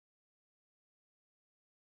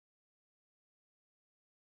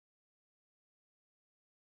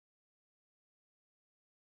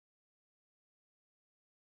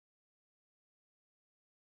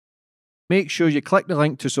Make sure you click the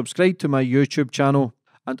link to subscribe to my YouTube channel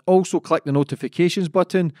and also click the notifications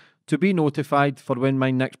button to be notified for when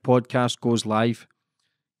my next podcast goes live.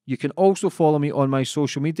 You can also follow me on my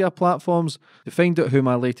social media platforms to find out who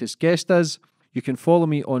my latest guest is. You can follow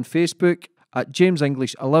me on Facebook at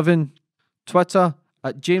JamesEnglish11, Twitter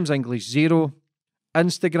at JamesEnglish0,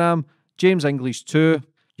 Instagram JamesEnglish2.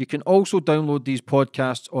 You can also download these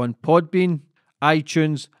podcasts on Podbean,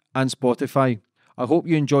 iTunes and Spotify. I hope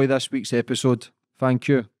you enjoy this week's episode. Thank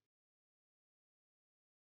you.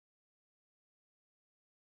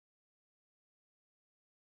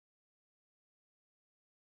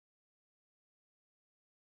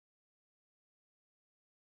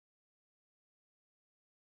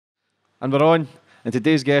 And we're on. And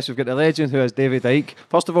today's guest, we've got the legend who is David Icke.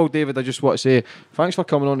 First of all, David, I just want to say thanks for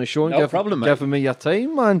coming on the show and giving me your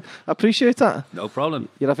time, man. I appreciate it. No problem.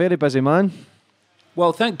 You're a very busy man.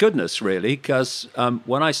 Well, thank goodness, really, because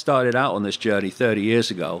when I started out on this journey 30 years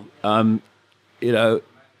ago, there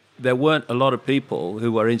weren't a lot of people who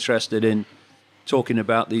were interested in talking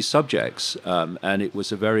about these subjects, and it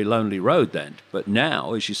was a very lonely road then. But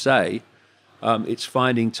now, as you say, it's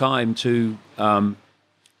finding time to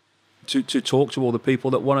talk to all the people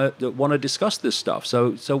that want to discuss this stuff.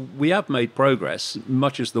 So we have made progress,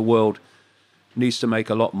 much as the world needs to make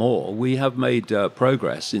a lot more. We have made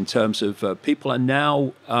progress in terms of people are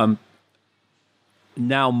now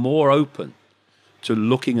more open to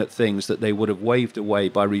looking at things that they would have waved away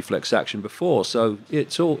by reflex action before. So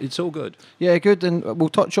it's all good. Yeah, good. And we'll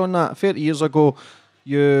touch on that. 30 years ago,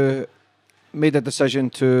 you made a decision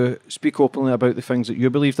to speak openly about the things that you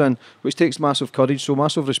believed in, which takes massive courage, so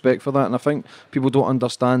massive respect for that. And I think people don't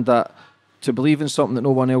understand that to believe in something that no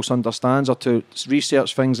one else understands or to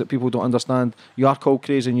research things that people don't understand, you are called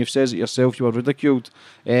crazy, and you've said it yourself, you were ridiculed.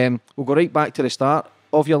 We'll go right back to the start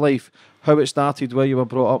of your life, how it started, where you were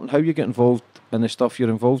brought up, and how you get involved in the stuff you're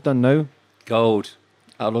involved in now. Gold.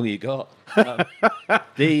 How long have you got?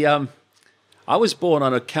 I was born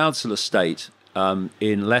on a council estate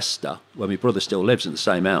in Leicester, where my brother still lives in the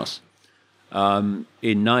same house, in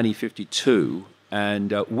 1952,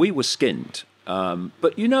 and we were skinned.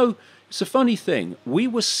 But it's a funny thing. We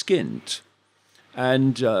were skinned,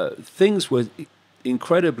 and things were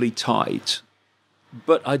incredibly tight,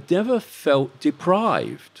 but I never felt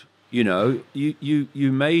deprived. You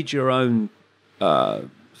made your own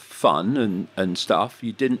fun and stuff.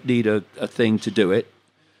 You didn't need a thing to do it.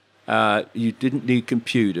 You didn't need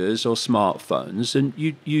computers or smartphones, and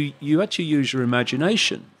you had to use your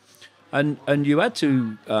imagination, and you had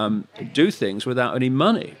to do things without any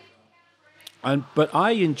money. But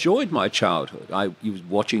I enjoyed my childhood. I was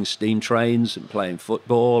watching steam trains and playing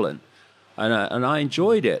football, and I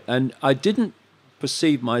enjoyed it. And I didn't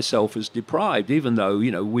perceive myself as deprived, even though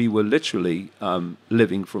we were literally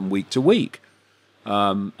living from week to week.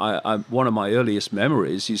 One of my earliest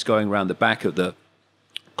memories is going around the back of the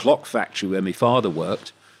clock factory where my father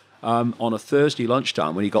worked on a Thursday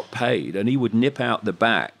lunchtime when he got paid, and he would nip out the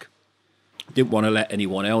back. Didn't want to let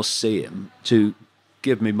anyone else see him, to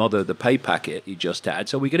give me mother the pay packet he just had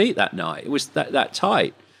so we could eat that night. It was that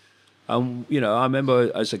tight. I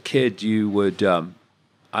remember as a kid, you would,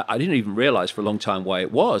 I didn't even realize for a long time why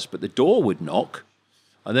it was, but the door would knock,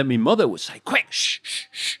 and then my mother would say, "Quick, shh, shh,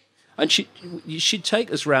 shh." And she'd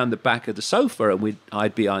take us round the back of the sofa, and we'd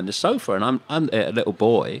hide behind the sofa, and I'm there, a little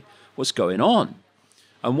boy, what's going on?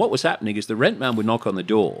 And what was happening is the rent man would knock on the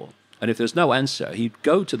door, and if there's no answer, he'd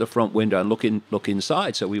go to the front window and look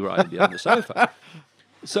inside, so we were hiding behind the sofa.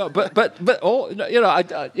 So, but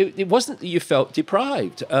it wasn't that you felt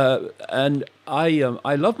deprived, and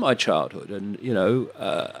I love my childhood, and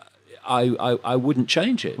I wouldn't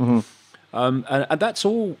change it, and that's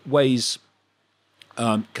always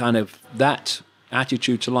kind of that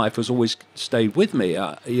attitude to life has always stayed with me.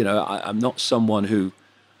 I'm not someone who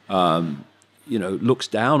looks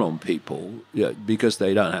down on people because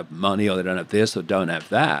they don't have money or they don't have this or don't have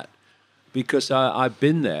that. Because I've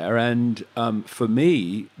been there, and for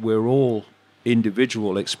me, we're all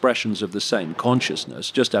individual expressions of the same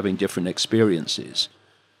consciousness, just having different experiences.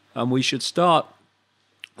 And we should start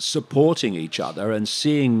supporting each other and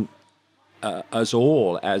seeing us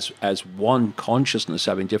all as one consciousness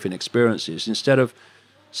having different experiences, instead of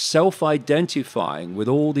self-identifying with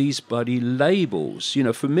all these bloody labels.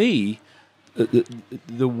 For me,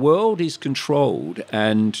 the world is controlled,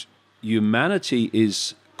 and humanity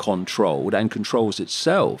is controlled and controls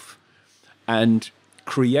itself, and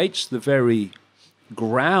creates the very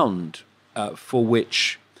ground for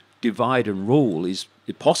which divide and rule is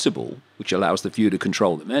possible, which allows the few to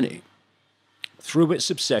control the many, through its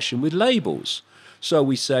obsession with labels. So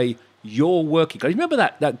we say, your working class. Remember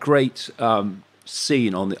that great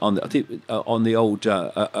scene on the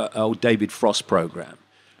old David Frost program,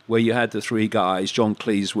 where you had the three guys. John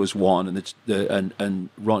Cleese was one, and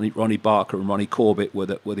Ronnie Barker and Ronnie Corbett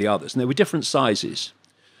were the others, and they were different sizes.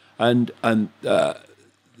 And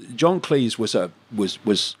John Cleese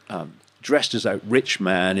was dressed as a rich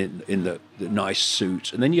man in the nice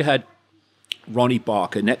suit, and then you had Ronnie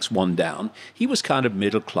Barker, next one down. He was kind of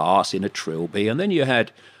middle class in a trilby, and then you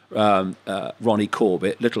had Ronnie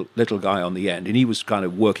Corbett, little guy on the end, and he was kind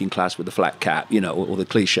of working class with the flat cap, all the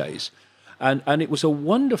cliches. And it was a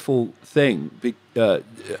wonderful thing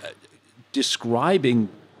describing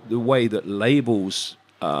the way that labels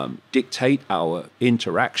dictate our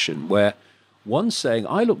interaction, where one's saying,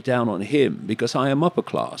 I look down on him because I am upper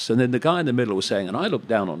class, and then the guy in the middle was saying, and I look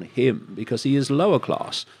down on him because he is lower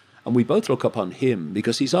class, and we both look up on him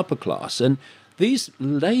because he's upper class. And these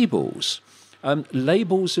labels,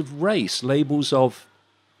 labels of race, labels of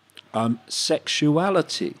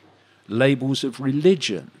sexuality, labels of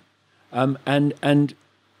religion, and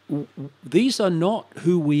these are not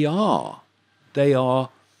who we are. They are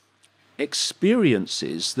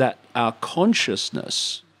experiences that our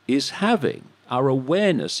consciousness is having, our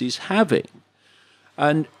awareness is having.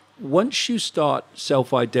 And once you start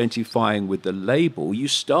self-identifying with the label, you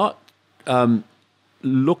start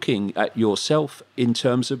looking at yourself in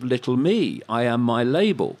terms of little me. I am my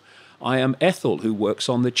label. I am Ethel, who works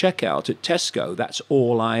on the checkout at Tesco. That's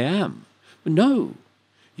all I am. No,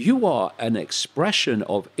 you are an expression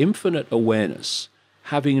of infinite awareness,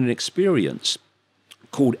 having an experience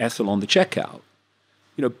called Ethel on the checkout.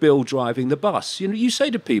 Bill driving the bus. You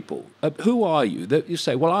say to people, who are you? You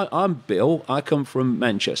say, well, I'm Bill. I come from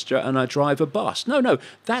Manchester and I drive a bus. No,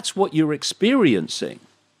 that's what you're experiencing.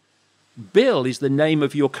 Bill is the name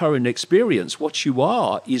of your current experience. What you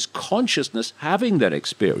are is consciousness having that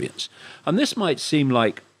experience. And this might seem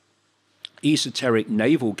like esoteric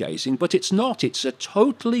navel gazing, but it's not. It's a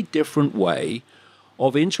totally different way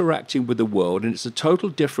of interacting with the world, and it's a total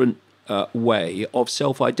different way of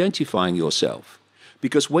self-identifying yourself.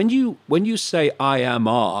 Because when you say I am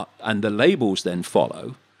R and the labels then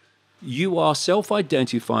follow, you are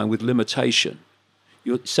self-identifying with limitation.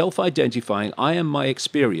 You're self-identifying, I am my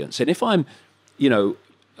experience. And if I'm,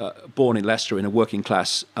 born in Leicester in a working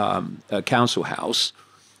class council house,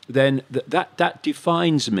 then that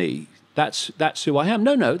defines me. That's who I am.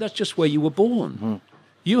 No, that's just where you were born. Mm-hmm.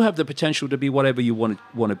 You have the potential to be whatever you want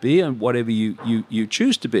to be and whatever you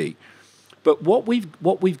choose to be. But what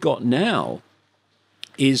we've got now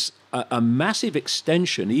is a massive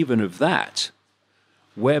extension even of that,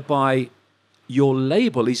 whereby your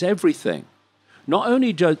label is everything. Not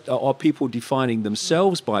only are people defining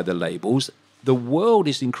themselves by the labels, the world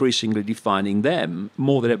is increasingly defining them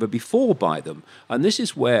more than ever before by them. And this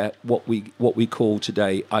is where what we call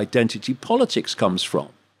today identity politics comes from,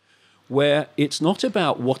 where it's not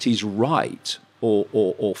about what is right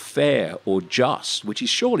or fair or just, which is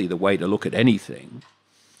surely the way to look at anything.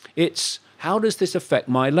 It's how does this affect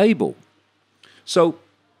my label? So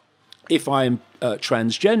if I'm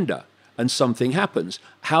transgender and something happens,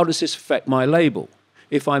 how does this affect my label?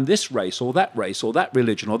 If I'm this race or that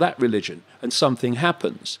religion and something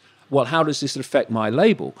happens, well, how does this affect my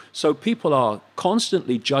label? So people are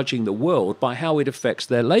constantly judging the world by how it affects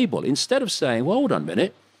their label, instead of saying, well, hold on a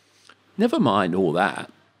minute, never mind all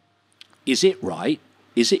that. Is it right?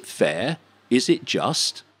 Is it fair? Is it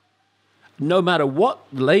just? No matter what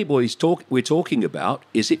label we're talking about,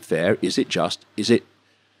 is it fair? Is it just? Is it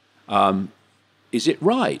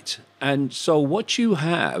right? And so what you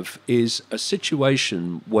have is a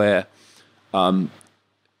situation where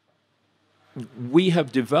we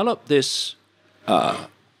have developed this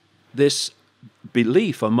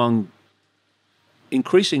belief among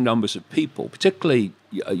increasing numbers of people, particularly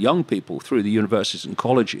young people through the universities and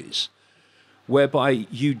colleges, whereby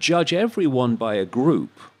you judge everyone by a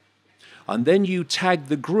group, and then you tag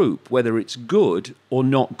the group, whether it's good or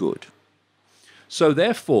not good. So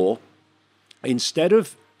therefore, instead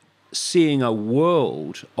of seeing a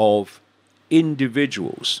world of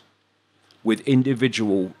individuals with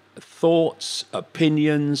individual thoughts,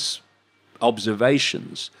 opinions,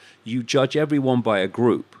 observations, you judge everyone by a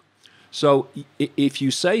group. So if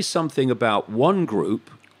you say something about one group,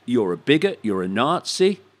 you're a bigot, you're a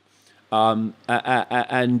Nazi, and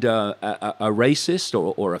a racist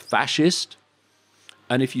or a fascist.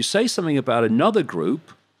 And if you say something about another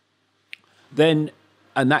group, then,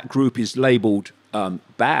 and that group is labelled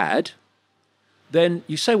bad, then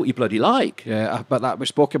you say what you bloody like. Yeah, but we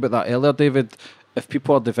spoke about that earlier, David. If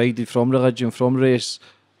people are divided from religion, from race,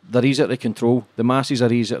 they're easier to control. The masses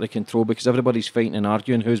are easier to control because everybody's fighting and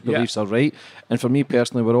arguing whose beliefs are right. And for me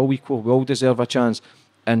personally, we're all equal. We all deserve a chance.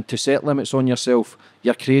 And to set limits on yourself,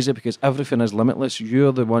 you're crazy because everything is limitless.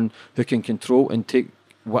 You're the one who can control and take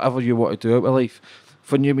whatever you want to do out of life.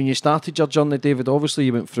 When you started your journey, David, obviously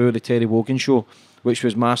you went through the Terry Wogan show, which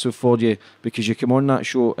was massive for you because you came on that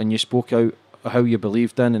show and you spoke out how you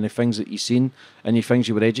believed in and the things that you seen and the things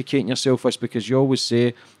you were educating yourself with, because you always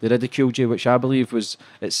say they ridiculed you, which I believe was,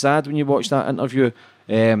 it's sad when you watch that interview.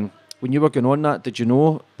 When you were going on that, did you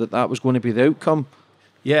know that was going to be the outcome?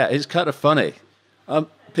 Yeah, it's kind of funny.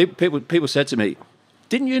 People said to me,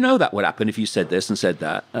 didn't you know that would happen if you said this and said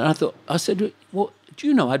that? And I said, well, do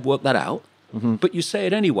you know I'd worked that out? Mm-hmm. But you say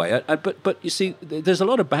it anyway. But you see, there's a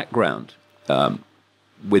lot of background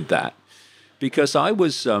with that, because I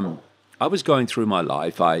was going through my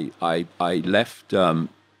life. I left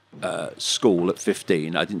school at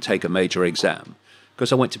 15. I didn't take a major exam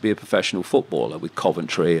because I went to be a professional footballer with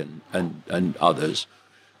Coventry and others.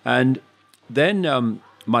 And then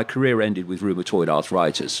my career ended with rheumatoid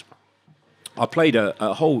arthritis. I played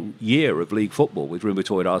a whole year of league football with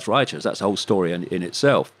rheumatoid arthritis. That's a whole story in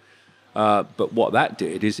itself. But what that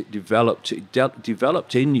did is it developed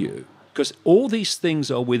in you, because all these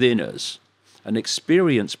things are within us, and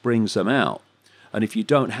experience brings them out. And if you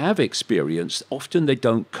don't have experience, often they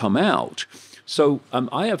don't come out. So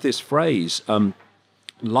I have this phrase,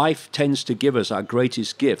 life tends to give us our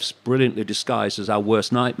greatest gifts, brilliantly disguised as our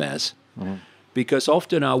worst nightmares. Mm-hmm. Because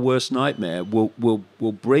often our worst nightmare will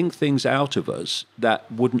bring things out of us that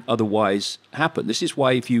wouldn't otherwise happen. This is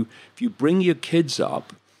why if you bring your kids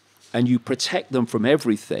up and you protect them from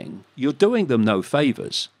everything, you're doing them no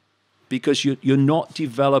favors, because you're not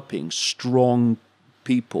developing strong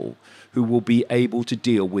people who will be able to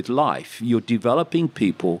deal with life. You're developing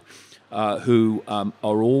people who are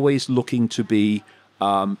always looking to be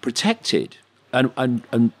protected.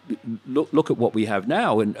 And look at what we have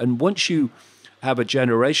now. And once you have a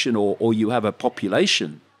generation or you have a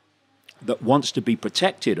population that wants to be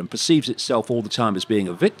protected and perceives itself all the time as being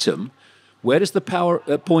a victim, where does the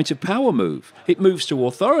point of power move? It moves to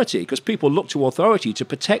authority, because people look to authority to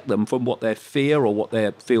protect them from what they fear or what they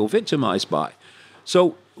feel victimized by.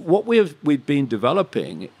 So what we've been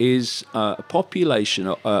developing is a population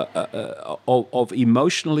of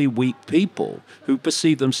emotionally weak people who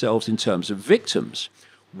perceive themselves in terms of victims.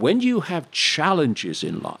 When you have challenges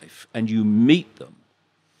in life and you meet them,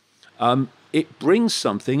 it brings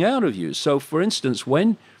something out of you. So, for instance,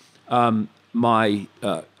 when my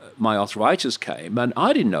arthritis came, and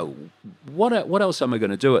I didn't know what else am I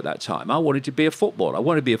going to do at that time. I wanted to be a footballer. I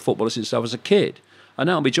wanted to be a footballer since I was a kid. And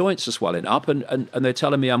now my joints are swelling up, and they're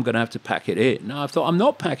telling me I'm going to have to pack it in. Now I thought, I'm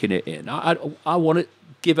not packing it in. I want to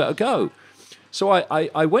give it a go. So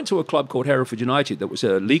I went to a club called Hereford United that was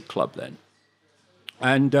a league club then.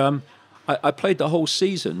 And I played the whole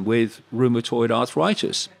season with rheumatoid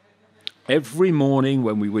arthritis. Every morning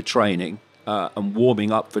when we were training and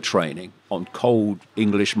warming up for training on cold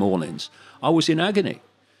English mornings, I was in agony.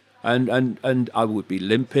 And I would be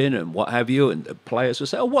limping and what have you, and the players would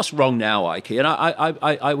say, "Oh, what's wrong now, Icke?" And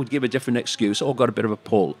I would give a different excuse. "Oh, I've got a bit of a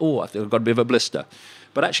pull. Oh, I think I've got a bit of a blister."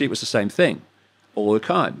 But actually it was the same thing all the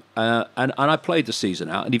time. And I played the season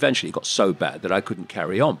out, and eventually it got so bad that I couldn't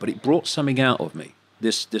carry on. But it brought something out of me,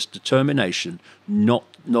 this determination not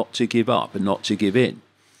to give up and not to give in.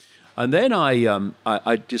 And then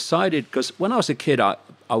I decided, because when I was a kid, I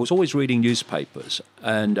was always reading newspapers,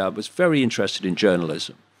 and I was very interested in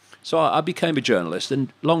journalism. So I became a journalist,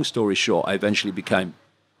 and long story short, I eventually became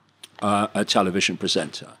a television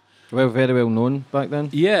presenter. Well, very well known back then.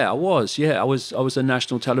 Yeah, I was. Yeah, I was a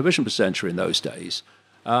national television presenter in those days.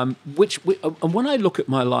 And when I look at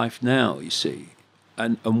my life now, you see,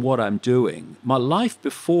 and what I'm doing, my life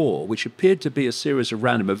before, which appeared to be a series of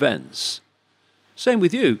random events. Same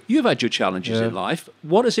with you. You've had your challenges in life.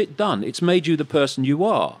 What has it done? It's made you the person you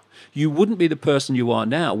are. You wouldn't be the person you are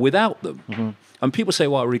now without them. Mm-hmm. And people say,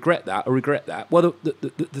 "Well, I regret that. I regret that." Well,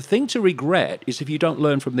 the thing to regret is if you don't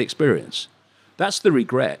learn from the experience. That's the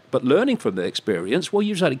regret. But learning from the experience, well,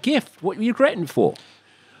 you've had a gift. What are you regretting for?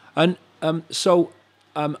 And so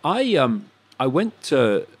I went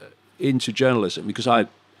into journalism because I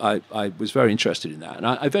was very interested in that. And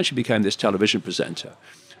I eventually became this television presenter.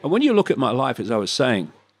 And when you look at my life, as I was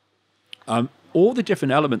saying, all the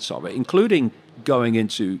different elements of it, including going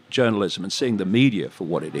into journalism and seeing the media for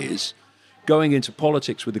what it is, going into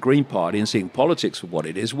politics with the Green Party and seeing politics for what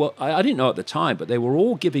it is, well, I didn't know at the time, but they were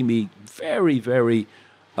all giving me very, very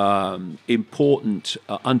important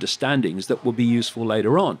understandings that will be useful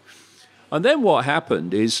later on. And then what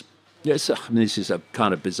happened is, this is a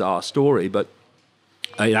kind of bizarre story, but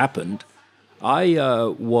it happened.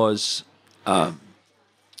 I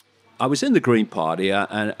was in the Green Party,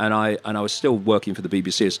 and I was still working for the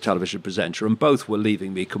BBC as a television presenter, and both were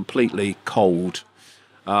leaving me completely cold.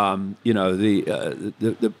 You know, the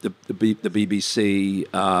BBC.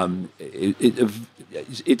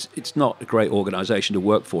 It's not a great organisation to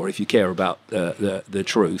work for if you care about the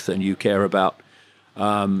truth and you care about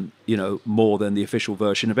you know, more than the official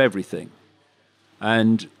version of everything.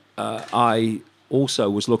 And I also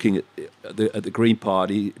was looking at the Green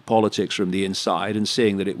Party politics from the inside and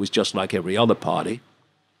seeing that it was just like every other party.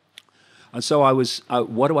 And so I was,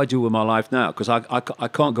 what do I do with my life now? Because I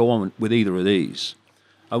can't go on with either of these.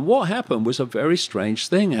 And what happened was a very strange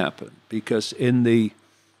thing happened, because in the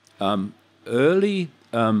early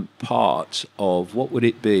part of, what would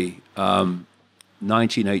it be,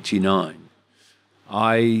 1989,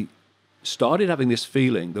 I started having this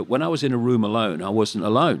feeling that when I was in a room alone, I wasn't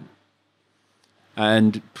alone.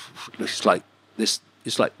 And it's like this.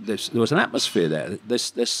 It's like there was an atmosphere there.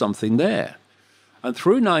 There's something there. And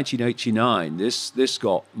through 1989, this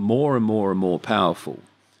got more and more and more powerful,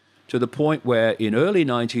 to the point where in early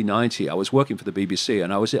 1990, I was working for the BBC,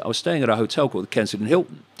 and I was staying at a hotel called the Kensington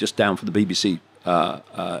Hilton, just down from the BBC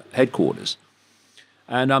headquarters.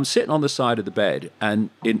 And I'm sitting on the side of the bed, and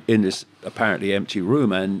in this apparently empty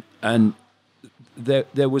room, and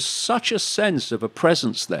there was such a sense of a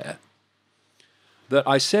presence there that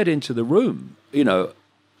I said into the room, you know,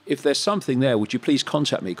 if there's something there, would you please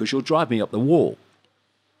contact me, because you'll drive me up the wall.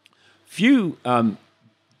 Few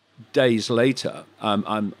days later,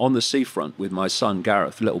 I'm on the seafront with my son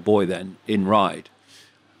Gareth, little boy then, in Ryde,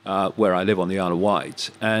 where I live on the Isle of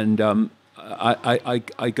Wight, and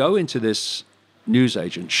I go into this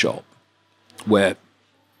newsagent shop where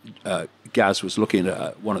Gaz was looking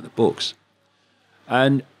at one of the books,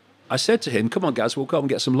 and I said to him, "Come on, Gaz, we'll go and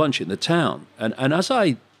get some lunch in the town." And as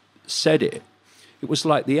I said it, it was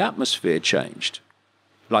like the atmosphere changed,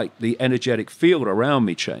 like the energetic field around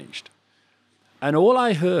me changed. And all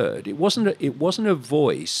I heard, it wasn't a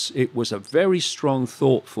voice, it was a very strong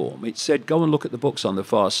thought form. It said, "Go and look at the books on the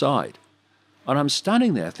far side." And I'm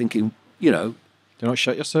standing there thinking, you know, do not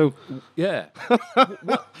shut yourself. Yeah.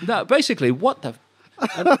 No, basically, what the...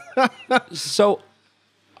 So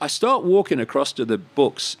I start walking across to the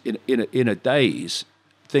books in a daze,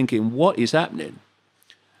 thinking, what is happening?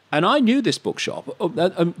 And I knew this bookshop.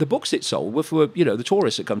 The books it sold were for, you know, the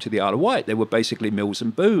tourists that come to the Isle of Wight. They were basically Mills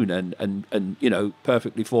and Boon and you know,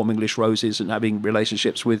 perfectly formed English roses and having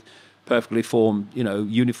relationships with perfectly formed, you know,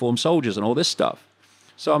 uniformed soldiers and all this stuff.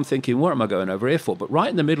 So I'm thinking, what am I going over here for? But right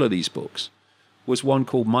in the middle of these books was one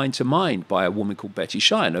called Mind to Mind by a woman called Betty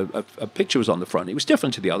Shine. A picture was on the front. It was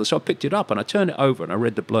different to the other, so I picked it up and I turned it over and I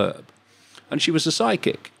read the blurb. And she was a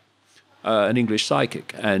psychic. An English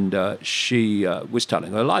psychic, and she was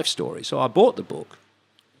telling her life story. So I bought the book,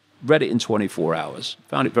 read it in 24 hours,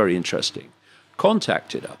 found it very interesting,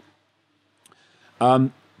 contacted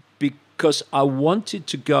her because I wanted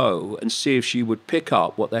to go and see if she would pick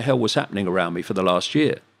up what the hell was happening around me for the last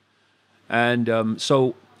year. And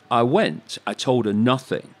so I went. I told her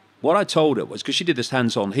nothing. What I told her was, because she did this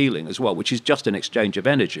hands-on healing as well, which is just an exchange of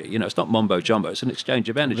energy. You know, it's not mumbo-jumbo, it's an exchange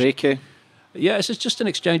of energy. Icke. Yeah, it's just an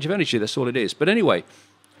exchange of energy. That's all it is. But anyway,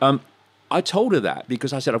 I told her that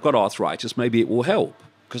because I said, I've got arthritis. Maybe it will help.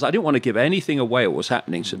 Because I didn't want to give anything away what was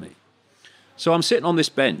happening to me. So I'm sitting on this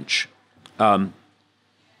bench,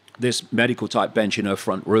 this medical type bench in her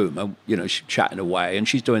front room. And, you know, she's chatting away. And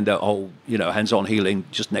she's doing the whole, you know, hands-on healing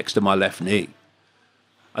just next to my left knee.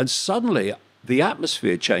 And suddenly the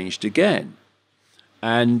atmosphere changed again.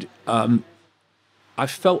 And I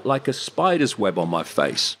felt like a spider's web on my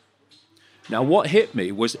face. Now, what hit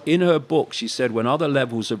me was, in her book, she said, when other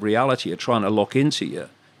levels of reality are trying to lock into you,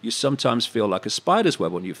 you sometimes feel like a spider's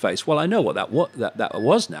web on your face. Well, I know what that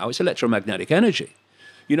was now. It's electromagnetic energy.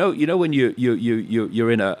 You know when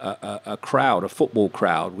you're in a crowd, a football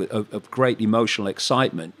crowd of great emotional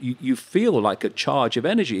excitement, you feel like a charge of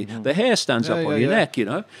energy. Mm-hmm. The hair stands up on your neck, you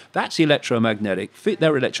know. That's electromagnetic.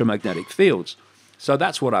 They're electromagnetic fields. So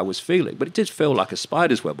that's what I was feeling. But it did feel like a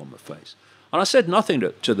spider's web on my face. And I said nothing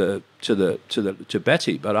to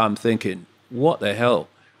Betty, but I'm thinking, what the hell?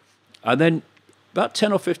 And then about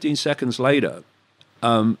 10 or 15 seconds later,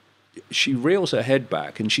 she reels her head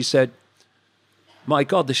back and she said, "My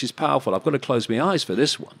God, this is powerful. I've got to close my eyes for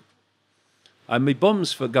this one." And my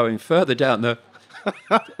bum's for going further down the...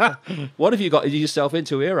 What have you got yourself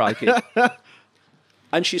into here, Icke?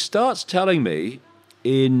 And she starts telling me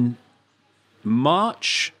in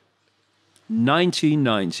March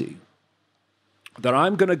 1990... that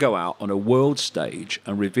I'm going to go out on a world stage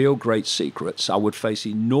and reveal great secrets. I would face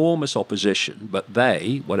enormous opposition, but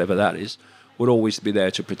they, whatever that is, would always be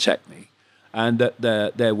there to protect me. And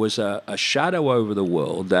that there was a shadow over the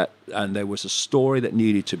world, and there was a story that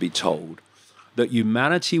needed to be told, that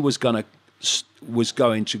humanity was going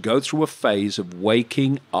to go through a phase of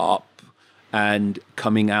waking up and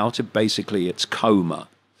coming out of basically its coma,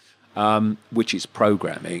 which is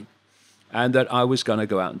programming, and that I was going to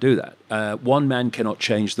go out and do that. One man cannot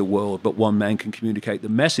change the world, but one man can communicate the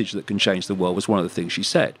message that can change the world, was one of the things she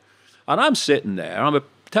said. And I'm sitting there, I'm a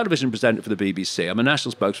television presenter for the BBC, I'm a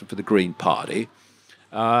national spokesman for the Green Party,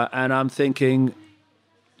 and I'm thinking,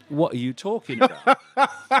 what are you talking about?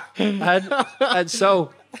 and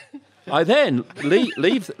so I then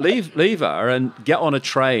leave her and get on a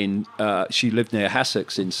train. She lived near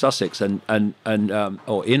Hassocks in Sussex, or in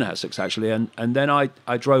Hassocks actually, and then I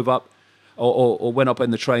drove up or went up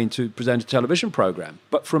in the train to present a television program.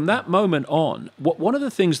 But from that moment on, one of the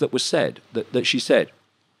things that was said that she said,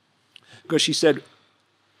 because she said,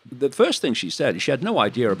 the first thing she said is she had no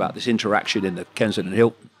idea about this interaction in the Kensington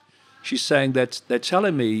Hilton. She's saying that they're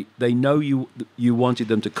telling me they know you wanted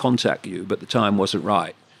them to contact you, but the time wasn't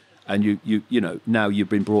right. And you know, now you've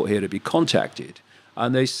been brought here to be contacted.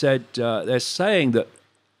 And they said, they're saying that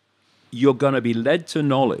you're going to be led to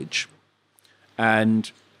knowledge,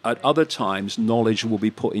 and at other times, knowledge will be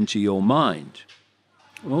put into your mind.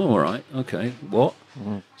 Oh, all right, okay, what?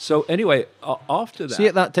 Mm-hmm. So anyway, after that... See,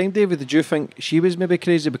 at that time, David, did you think she was maybe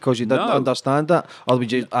crazy because you didn't understand that? Or was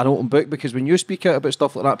you an open book? Because when you speak out about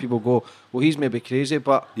stuff like that, people go, well, he's maybe crazy,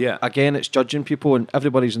 but again, it's judging people, and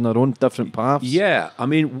everybody's in their own different paths. Yeah, I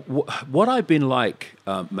mean, what I've been like,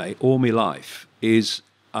 mate, all my life is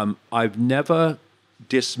I've never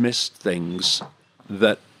dismissed things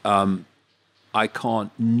that I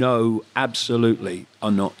can't know absolutely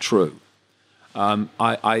are not true. I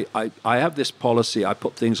have this policy. I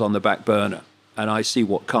put things on the back burner, and I see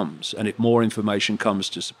what comes. And if more information comes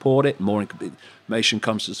to support it,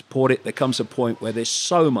 there comes a point where there's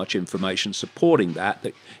so much information supporting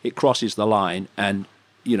that it crosses the line, and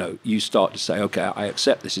you start to say, okay, I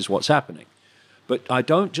accept this is what's happening. But I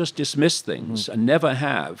don't just dismiss things, and never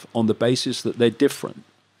have, on the basis that they're different,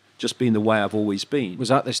 just being the way I've always been. Was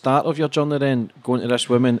that the start of your journey then, going to this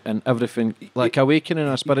woman and everything, like awakening,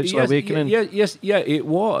 a spiritual awakening? Yes, it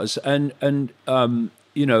was. And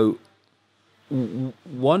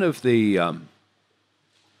one of the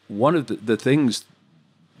things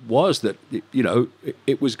was that,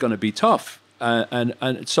 it was going to be tough.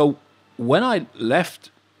 And so when I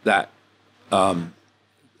left her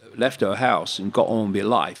house and got on with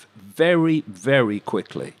life, very, very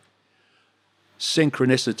quickly,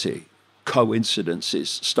 synchronicity, coincidences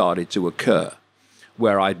started to occur,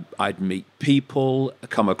 where I'd meet people,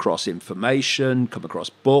 come across information, come across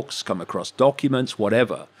books, come across documents,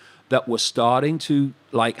 whatever, that were starting to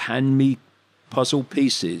hand me puzzle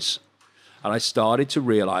pieces. And I started to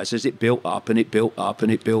realize, as it built up and it built up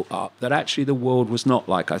and it built up, that actually the world was not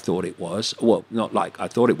like I thought it was. Well, not like I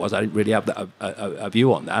thought it was. I didn't really have a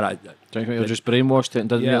view on that. Do you think you just brainwashed it and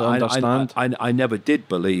didn't really understand? I never did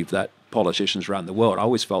believe that politicians around the world. I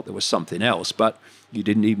always felt there was something else, but you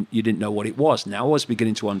didn't know what it was. Now I was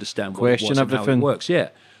beginning to understand what it was and how it works. Yeah.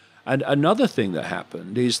 And another thing that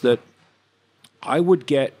happened is that I would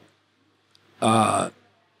get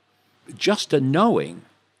just a knowing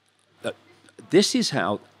that this is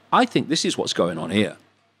how, I think this is what's going on here.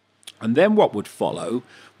 And then what would follow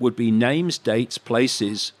would be names, dates,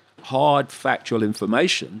 places, hard factual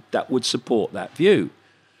information that would support that view,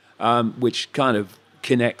 which kind of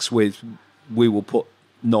connects with, we will put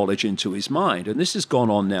knowledge into his mind. And this has gone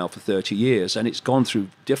on now for 30 years, and it's gone through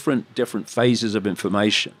different phases of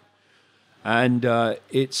information. And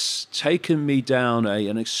it's taken me down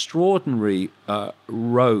an extraordinary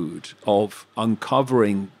road of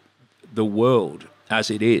uncovering the world as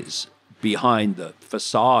it is, behind the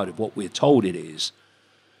facade of what we're told it is.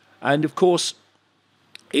 And of course,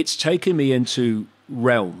 it's taken me into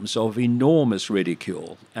realms of enormous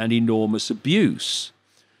ridicule and enormous abuse.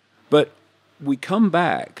 But we come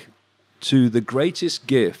back to the greatest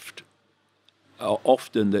gift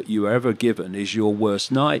often that you are ever given is your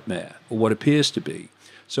worst nightmare, or what appears to be.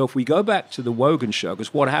 So if we go back to the Wogan show,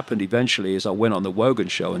 because what happened eventually is I went on the Wogan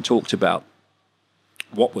show and talked about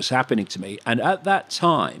what was happening to me. And at that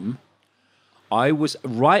time, I was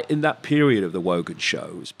right in that period of the Wogan show,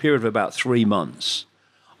 it was a period of about 3 months.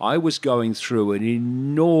 I was going through an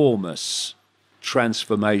enormous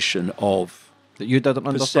transformation of that you didn't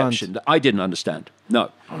perception understand. That I didn't understand.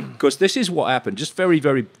 No, because this is what happened. Just very,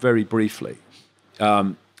 very, very briefly,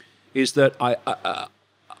 is that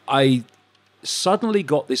suddenly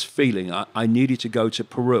got this feeling I needed to go to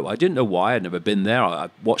Peru. I didn't know why. I'd never been there. I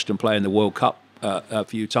watched them play in the World Cup a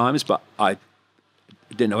few times, but I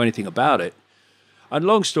didn't know anything about it. And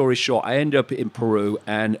long story short, I ended up in Peru,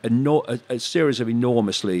 and a series of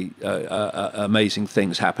enormously amazing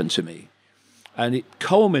things happened to me. And it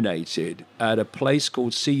culminated at a place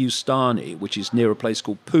called Siyustani, which is near a place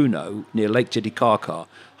called Puno, near Lake Titicaca,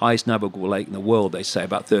 highest navigable lake in the world, they say,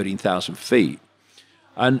 about 13,000 feet.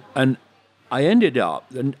 And I ended up,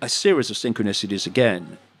 a series of synchronicities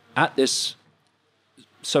again, at this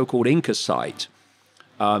so-called Inca site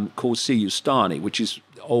called Siyustani, which is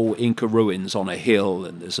old Inca ruins on a hill,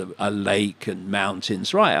 and there's a lake and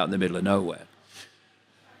mountains right out in the middle of nowhere.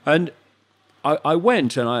 And I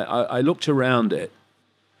went and I looked around it,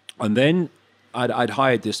 and then I'd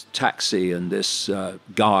hired this taxi, and this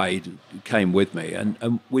guide came with me,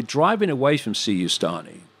 and we're driving away from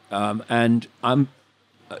Siyustani, and I'm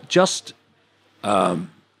just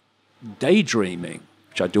daydreaming,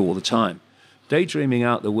 which I do all the time, daydreaming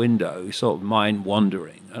out the window, sort of mind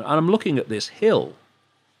wandering, and I'm looking at this hill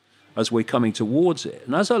as we're coming towards it.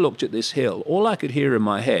 And as I looked at this hill, all I could hear in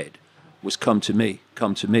my head was, "Come to me,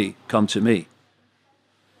 come to me, come to me."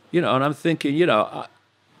 And I'm thinking,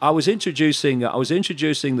 I was introducing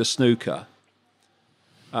the snooker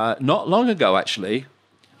not long ago, actually,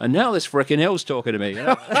 and now this frickin' hill's talking to me.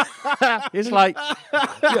 It's like,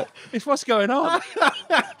 it's what's going on.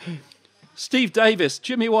 Steve Davis,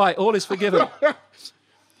 Jimmy White, all is forgiven.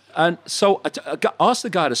 And so I asked the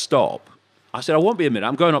guy to stop. I said, "I won't be a minute.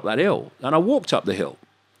 I'm going up that hill." And I walked up the hill,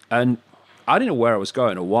 and I didn't know where I was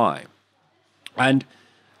going or why. And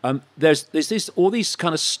there's all these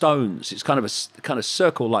kind of stones. It's kind of a kind of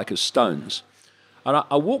circle like of stones. And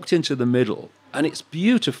I walked into the middle, and it's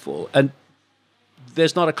beautiful. And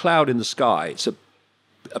there's not a cloud in the sky. It's a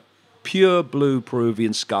pure blue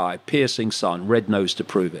Peruvian sky, piercing sun, red nose to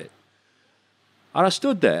prove it. And I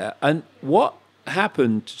stood there, and what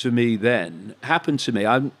happened to me then happened to me.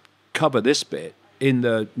 I cover this bit in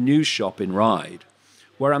the news shop in Ryde,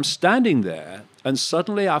 where I'm standing there, and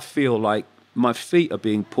suddenly I feel like my feet are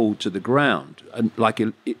being pulled to the ground, and like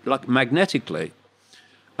magnetically,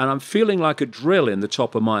 and I'm feeling like a drill in the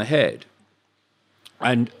top of my head,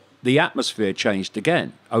 and the atmosphere changed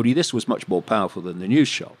again. Only this was much more powerful than the news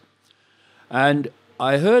shop, and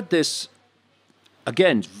I heard this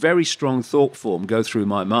again very strong thought form go through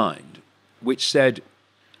my mind, which said,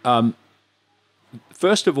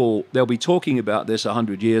 first of all, they'll be talking about this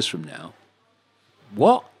 100 years from now.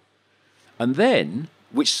 What? And then,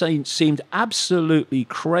 which seemed absolutely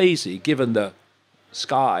crazy given the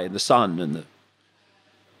sky and the sun, and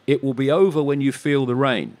it will be over when you feel the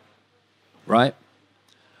rain, right?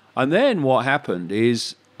 And then what happened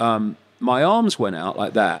is my arms went out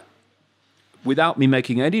like that without me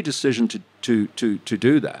making any decision to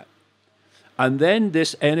do that. And then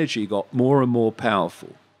this energy got more and more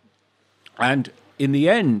powerful. And in the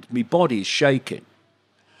end, my body's shaking.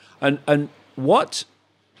 And what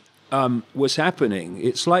was happening,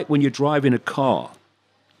 it's like when you're driving a car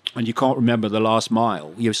and you can't remember the last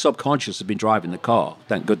mile. Your subconscious has been driving the car,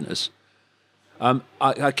 thank goodness.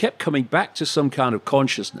 I kept coming back to some kind of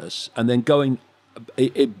consciousness and then going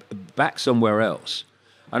back somewhere else.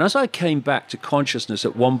 And as I came back to consciousness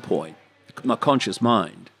at one point, my conscious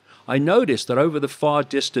mind, I noticed that over the far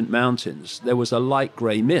distant mountains, there was a light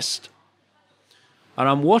grey mist. And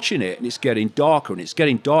I'm watching it, and it's getting darker, and it's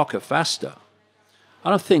getting darker faster.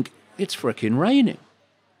 And I think, it's frickin' raining.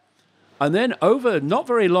 And then over not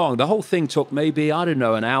very long, the whole thing took maybe, I don't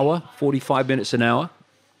know, an hour, 45 minutes an hour.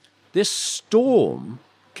 This storm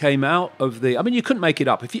came out of the... I mean, you couldn't make it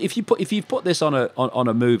up. If you put this on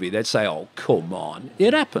a movie, they'd say, "Oh, come on."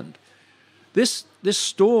 It happened. This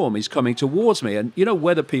storm is coming towards me. And,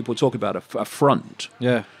 weather people talk about a front.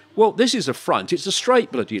 Yeah. Well, this is a front. It's a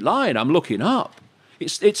straight bloody line. I'm looking up.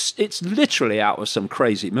 It's literally out of some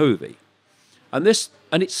crazy movie. And it's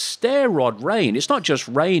stair rod rain. It's not just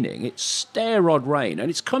raining, it's stair rod rain. And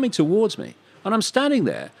it's coming towards me. And I'm standing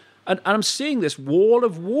there, and I'm seeing this wall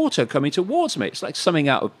of water coming towards me. It's like something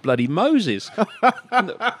out of bloody Moses.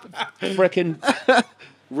 The frickin'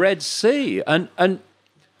 Red Sea. And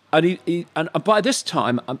by this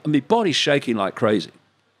time, my body's shaking like crazy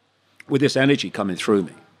with this energy coming through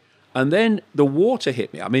me. And then the water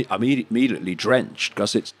hit me. I mean, I'm immediately drenched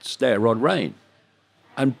because it's stair rod rain.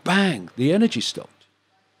 And bang, the energy stopped.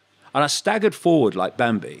 And I staggered forward like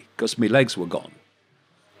Bambi because my legs were gone.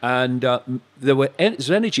 And there was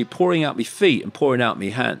energy pouring out my feet and pouring out my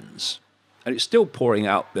hands. And it's still pouring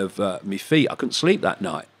out of my feet. I couldn't sleep that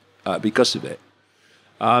night because of it.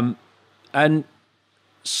 And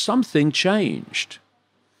something changed.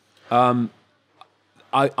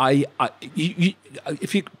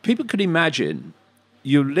 if people could imagine,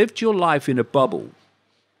 you lived your life in a bubble,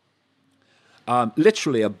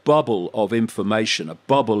 literally a bubble of information, a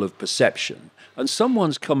bubble of perception, and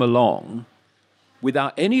someone's come along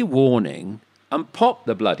without any warning and popped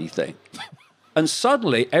the bloody thing. And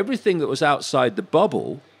suddenly everything that was outside the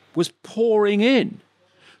bubble was pouring in.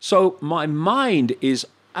 So my mind is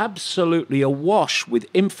absolutely awash with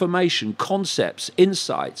information, concepts,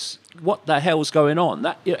 insights. What the hell's going on?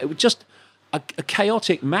 It was just a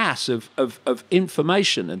chaotic mass of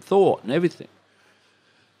information and thought and everything.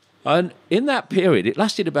 And in that period, it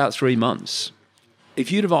lasted about 3 months.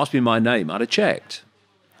 If you'd have asked me my name, I'd have checked.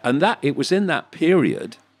 And it was in that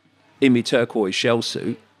period, in my turquoise shell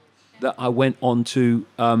suit, that I went on to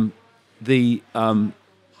the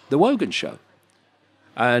Wogan show,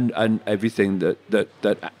 and everything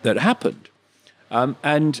that happened.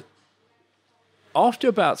 And after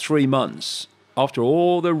about 3 months, after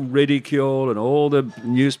all the ridicule and all the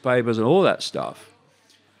newspapers and all that stuff,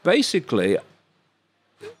 basically,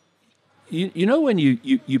 you know when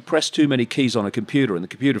you press too many keys on a computer and the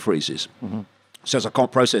computer freezes, says, I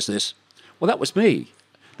can't process this. Well, that was me.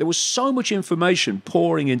 There was so much information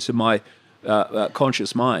pouring into my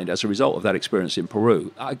conscious mind as a result of that experience in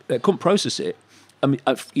Peru. I couldn't process it. I mean,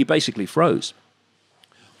 you basically froze.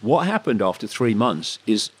 What happened after 3 months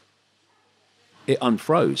is it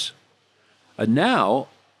unfroze. And now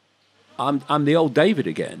I'm the old David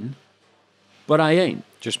again, but I ain't.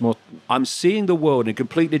 Just more. I'm seeing the world in a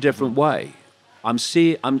completely different way. As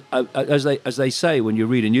they say when you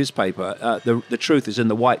read a newspaper, the truth is in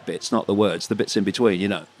the white bits, not the words, the bits in between. You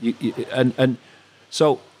know, and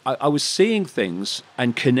so I was seeing things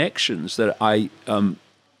and connections that I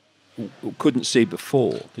couldn't see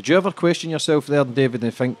before. Did you ever question yourself there, David,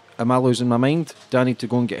 and think, am I losing my mind? Do I need to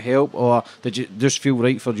go and get help? Or did you just feel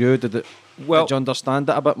right for you? Did you understand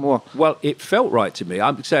it a bit more? Well, it felt right to me. I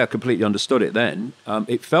would say I completely understood it then.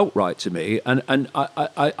 It felt right to me. And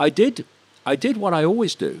I did what I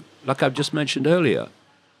always do, like I've just mentioned earlier.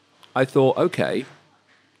 I thought, okay,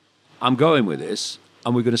 I'm going with this,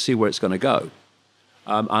 and we're going to see where it's going to go.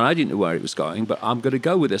 And I didn't know where it was going, but I'm going to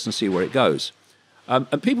go with this and see where it goes.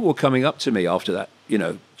 And people were coming up to me after that,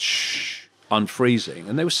 unfreezing,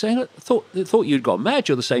 and they were saying, they thought you'd got mad.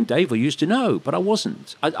 You're the same Dave I used to know, but I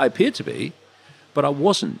wasn't. I appeared to be, but I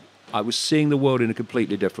wasn't. I was seeing the world in a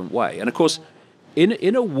completely different way. And of course,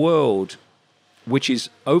 in a world which is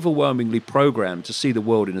overwhelmingly programmed to see the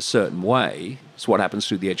world in a certain way, it's what happens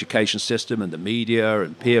through the education system and the media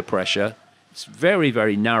and peer pressure. It's very,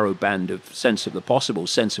 very narrow band of sense of the possible,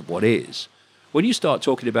 sense of what is. When you start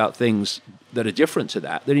talking about things that are different to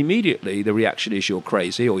that, then immediately the reaction is you're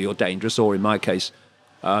crazy or you're dangerous, or in my case,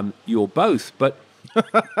 you're both. But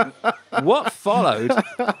what followed,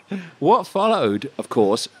 of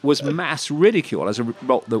course, was mass ridicule as a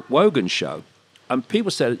result of the Wogan show. And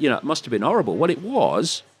people said, it must have been horrible. Well, it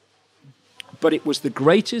was, but it was the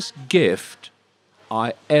greatest gift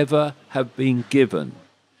I ever have been given,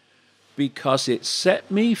 because it set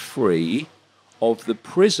me free of the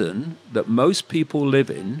prison that most people live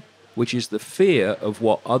in, which is the fear of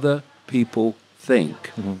what other people think.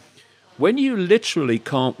 Mm-hmm. When you literally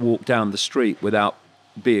can't walk down the street without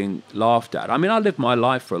being laughed at. I mean, I lived my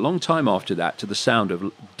life for a long time after that to the sound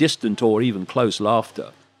of distant or even close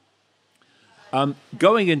laughter.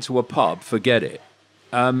 Going into a pub, forget it.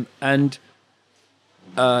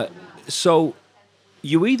 So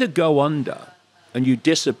you either go under and you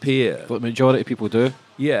disappear. What the majority of people do.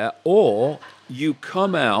 Yeah, or you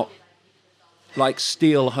come out like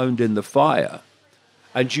steel honed in the fire,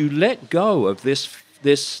 and you let go of this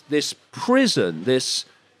prison, this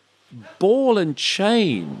ball and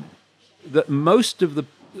chain that most of the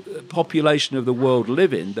population of the world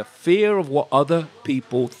live in, the fear of what other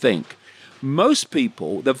people think. Most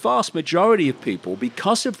people, the vast majority of people,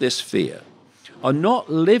 because of this fear, are not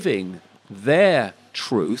living their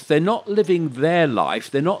truth, they're not living their life,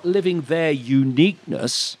 they're not living their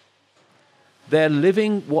uniqueness. They're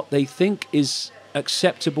living what they think is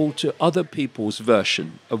acceptable to other people's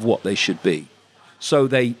version of what they should be. So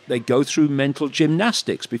they go through mental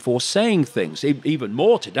gymnastics before saying things, even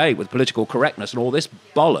more today with political correctness and all this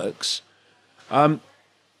bollocks.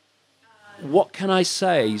 What can I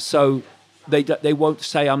say? So they won't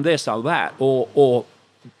say I'm this, I'm that, or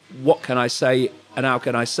what can I say and how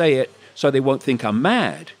can I say it so they won't think I'm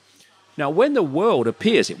mad. Now, when the world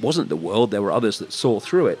appears, it wasn't the world, there were others that saw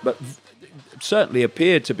through it, but certainly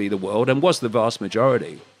appeared to be the world and was the vast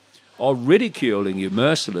majority, are ridiculing you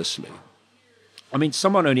mercilessly. I mean,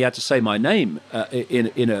 someone only had to say my name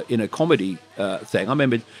in a comedy thing. I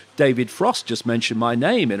remember David Frost just mentioned my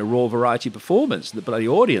name in a Raw Variety performance. The bloody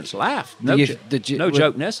audience laughed. No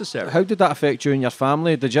joke necessary. How did that affect you and your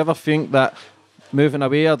family? Did you ever think that moving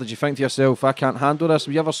away, or did you think to yourself, I can't handle this?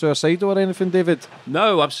 Were you ever suicidal or anything, David?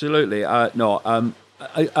 No, absolutely. No.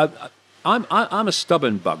 I'm a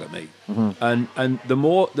stubborn bugger, me. Mm-hmm. And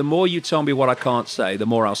the more you tell me what I can't say, the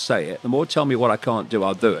more I'll say it. The more you tell me what I can't do,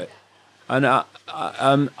 I'll do it. And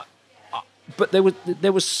but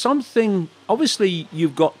there was something. Obviously,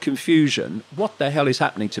 you've got confusion. What the hell is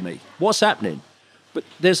happening to me? What's happening? But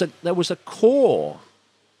there was a core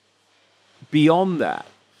beyond that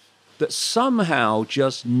somehow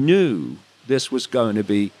just knew this was going to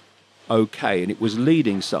be okay, and it was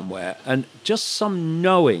leading somewhere, and just some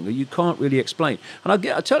knowing that you can't really explain. And I'll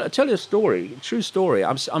tell you a story, a true story.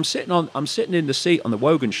 I'm sitting in the seat on the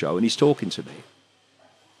Wogan show, and he's talking to me.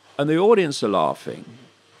 And the audience are laughing,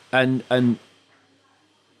 and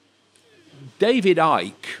David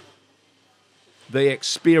Icke, the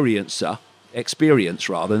experience,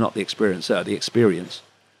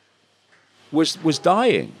 was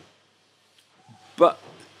dying, but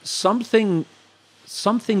something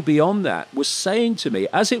beyond that was saying to me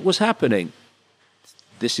as it was happening,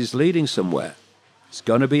 this is leading somewhere. It's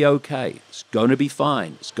going to be okay. It's going to be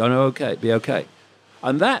fine. It's going to be okay.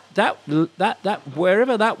 And that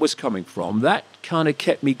wherever that was coming from, that kind of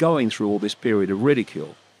kept me going through all this period of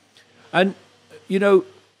ridicule. And,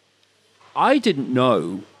 I didn't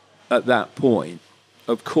know at that point,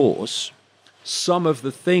 of course, some of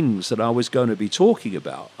the things that I was going to be talking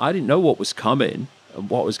about. I didn't know what was coming and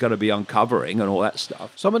what was going to be uncovering and all that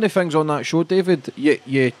stuff. Some of the things on that show, David,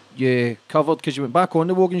 you covered because you went back on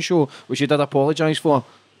the Wogan show, which you did apologise for.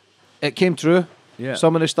 It came true,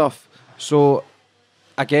 some of the stuff. So,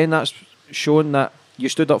 again, that's showing that you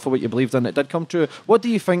stood up for what you believed in. It did come true. What do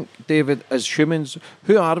you think, David, as humans,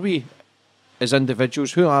 who are we as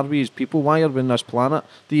individuals? Who are we as people? Why are we on this planet,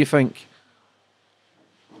 do you think?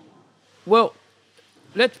 Well,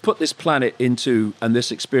 let's put this planet and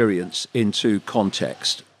this experience into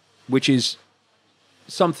context, which is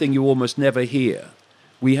something you almost never hear.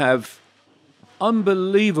 We have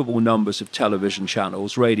unbelievable numbers of television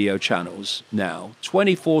channels, radio channels now,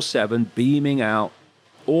 24/7, beaming out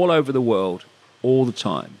all over the world, all the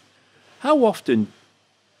time. How often,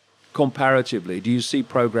 comparatively, do you see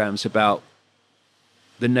programs about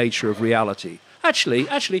the nature of reality?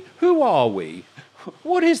 Actually, who are we?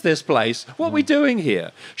 What is this place? What are we doing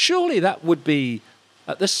here? Surely that would be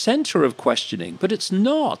at the center of questioning, but it's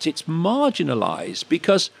not. It's marginalized,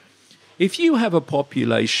 because if you have a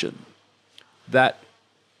population that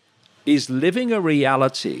is living a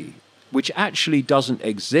reality which actually doesn't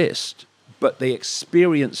exist, but they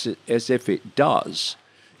experience it as if it does,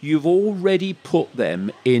 you've already put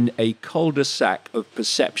them in a cul-de-sac of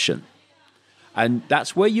perception. And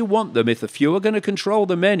that's where you want them. If the few are going to control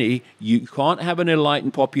the many, you can't have an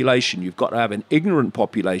enlightened population. You've got to have an ignorant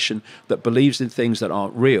population that believes in things that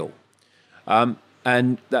aren't real. And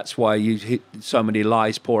that's why so many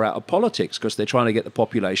lies pour out of politics, because they're trying to get the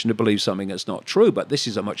population to believe something that's not true. But this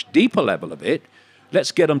is a much deeper level of it.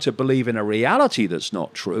 Let's get them to believe in a reality that's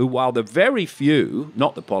not true, while the very few,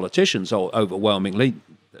 not the politicians, are overwhelmingly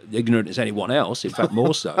ignorant as anyone else, in fact,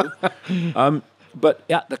 more so. But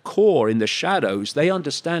at the core, in the shadows, they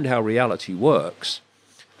understand how reality works,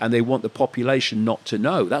 and they want the population not to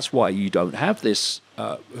know. That's why you don't have this,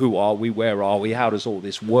 who are we, where are we, how does all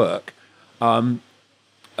this work,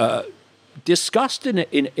 discussed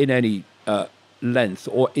in any length,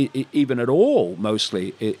 or even at all,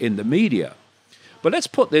 mostly in the media. But let's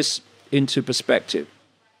put this into perspective.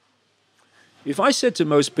 If I said to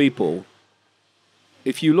most people,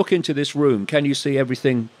 if you look into this room, can you see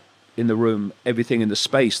everything in the room, everything in the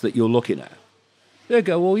space that you're looking at? They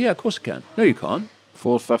go, well, yeah, of course I can. No, you can't.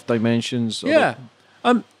 4th, 5th dimensions. Yeah.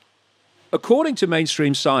 According to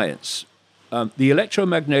mainstream science, the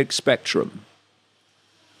electromagnetic spectrum,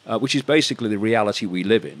 which is basically the reality we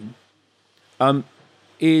live in,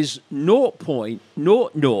 is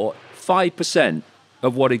 0.005%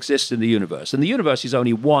 of what exists in the universe. And the universe is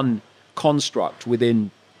only one construct within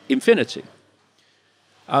infinity.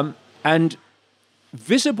 And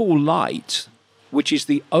visible light, which is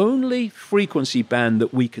the only frequency band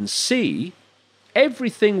that we can see,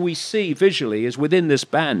 everything we see visually is within this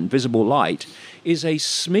band, visible light, is a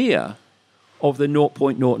smear of the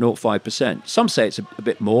 0.005%. Some say it's a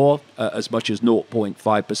bit more, as much as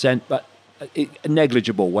 0.5%, but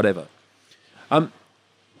negligible, whatever. And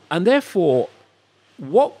therefore,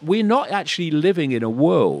 we're not actually living in a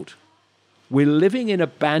world. We're living in a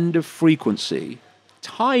band of frequency,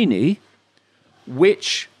 tiny,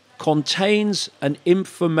 which contains an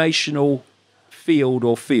informational field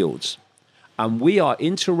or fields. And we are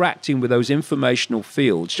interacting with those informational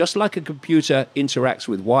fields, just like a computer interacts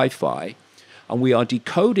with Wi-Fi, and we are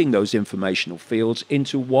decoding those informational fields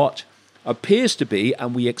into what appears to be,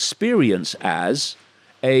 and we experience as,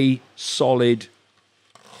 a solid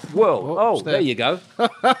world. Oh, there you go.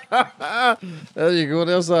 There you go.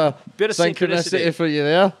 There's a Bit of synchronicity for you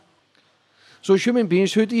there. So human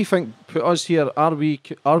beings, who do you think put us here? Are we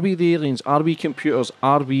the aliens? Are we computers?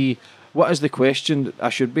 Are we... What is the question I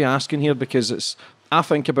should be asking here? Because I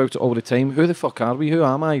think about it all the time. Who the fuck are we? Who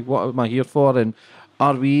am I? What am I here for? And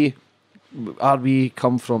are we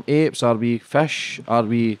come from apes? Are we fish? Are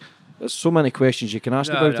we... There's so many questions you can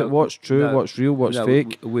ask about it. What's true? What's real? What's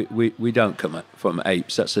fake? We don't come from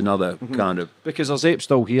apes. That's another kind of... Because there's apes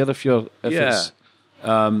still here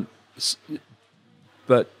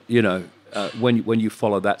but, you know, when you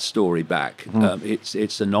follow that story back,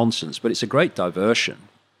 it's a nonsense. But it's a great diversion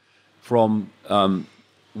from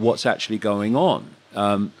what's actually going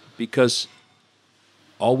on. Because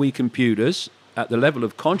are we computers at the level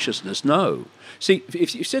of consciousness? No. See,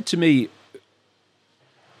 if you said to me,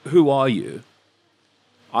 who are you?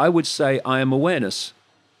 I would say I am awareness.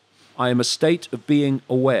 I am a state of being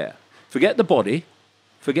aware. Forget the body,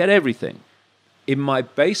 forget everything. In my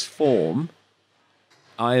base form,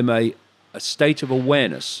 I am a state of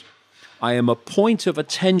awareness. I am a point of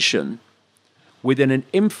attention within an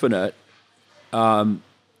infinite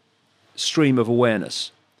stream of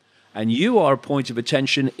awareness. And you are a point of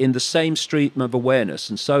attention in the same stream of awareness,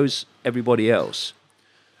 and so's everybody else.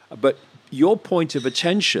 But your point of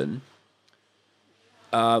attention,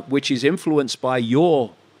 which is influenced by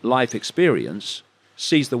your life experience,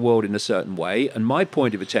 sees the world in a certain way, and my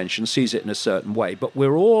point of attention sees it in a certain way. But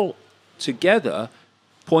we're all together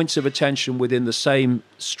points of attention within the same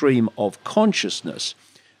stream of consciousness.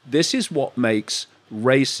 This is what makes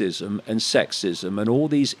racism and sexism and all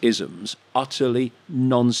these isms utterly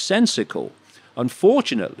nonsensical.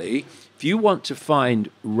 Unfortunately, if you want to find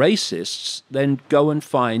racists, then go and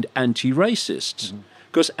find anti-racists.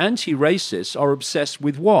 Because anti-racists are obsessed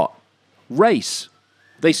with what? Race.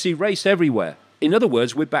 They see race everywhere. In other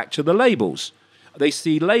words, we're back to the labels. They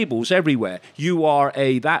see labels everywhere. You are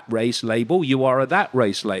a that race label, you are a that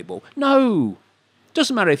race label. No.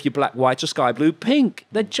 Doesn't matter if you're black, white, or sky blue, pink.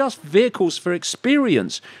 They're just vehicles for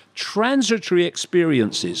experience, transitory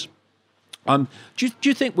experiences. Do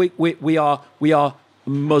you think we are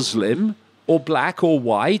Muslim or black or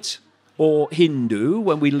white or Hindu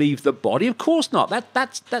when we leave the body? Of course not.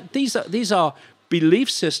 These are belief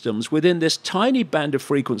systems within this tiny band of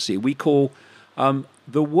frequency we call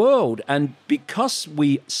the world. And because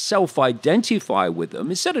we self-identify with them,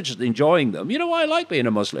 instead of just enjoying them, you know, I like being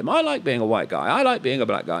a Muslim, I like being a white guy, I like being a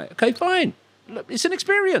black guy. Okay, fine. It's an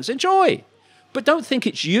experience. Enjoy. But don't think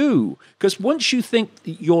it's you, because once you think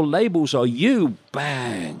your labels are you,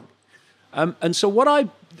 bang. And so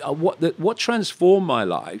what transformed my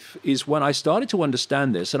life is when I started to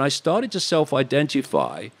understand this, and I started to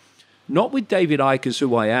self-identify, not with David Icke as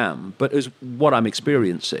who I am, but as what I'm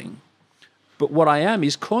experiencing. But what I am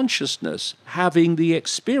is consciousness, having the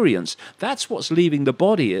experience. That's what's leaving the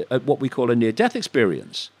body at what we call a near-death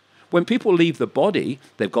experience. When people leave the body,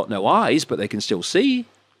 they've got no eyes, but they can still see.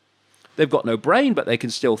 They've got no brain, but they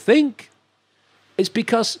can still think. It's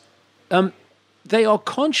because they are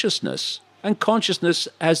consciousness, and consciousness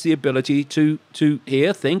has the ability to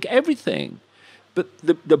hear, think, everything. But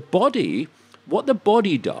the body, what the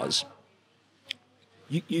body does,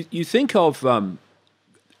 you think of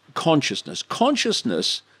consciousness.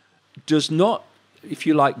 Consciousness does not, if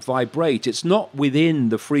you like, vibrate. It's not within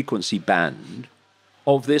the frequency band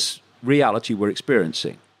of this reality we're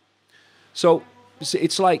experiencing. So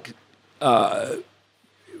it's like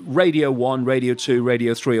Radio 1, Radio 2,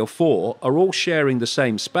 Radio 3 or 4 are all sharing the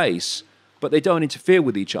same space, but they don't interfere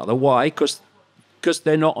with each other. Why? Because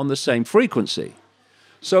they're not on the same frequency.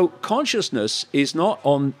 So consciousness is not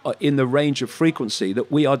in the range of frequency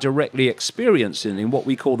that we are directly experiencing in what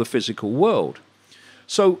we call the physical world.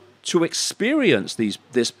 So to experience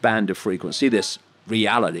this band of frequency, this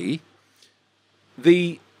reality,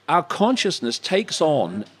 our consciousness takes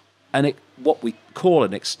on what we call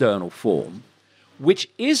an external form, which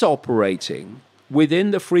is operating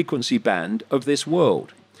within the frequency band of this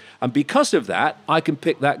world. And because of that, I can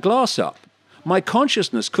pick that glass up. My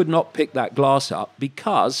consciousness could not pick that glass up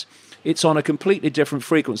because it's on a completely different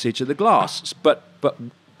frequency to the glass. But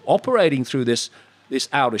operating through this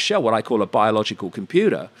outer shell, what I call a biological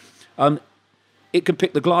computer, it can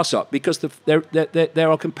pick the glass up because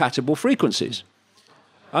there are compatible frequencies.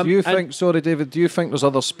 Do you think, sorry David, do you think there's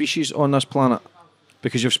other species on this planet?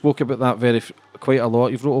 Because you've spoke about that quite a lot.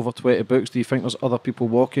 You've wrote over 20 books. Do you think there's other people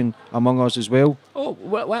walking among us as well? Oh,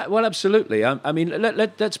 well absolutely. I mean,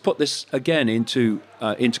 let's put this again into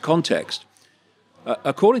context.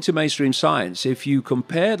 According to mainstream science, if you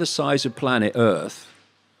compare the size of planet Earth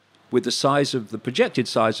with the projected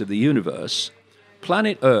size of the universe,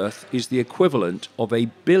 planet Earth is the equivalent of a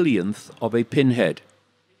billionth of a pinhead.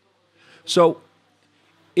 So,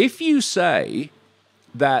 if you say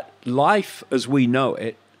that life as we know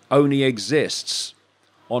it only exists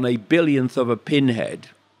on a billionth of a pinhead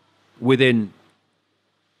within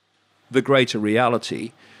the greater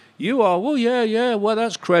reality, you are, well,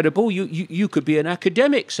 that's credible. You could be an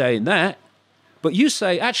academic saying that. But you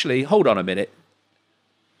say, actually, hold on a minute.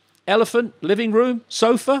 Elephant, living room,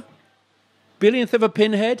 sofa, billionth of a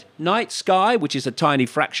pinhead, night sky, which is a tiny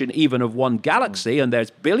fraction even of one galaxy, and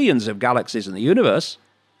there's billions of galaxies in the universe,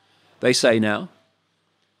 they say now.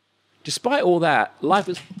 Despite all that, life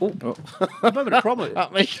is... Oh, I'm having a problem.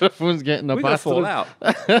 That microphone's getting a bastard. We're going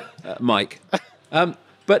to fall out, Mike.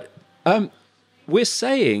 But we're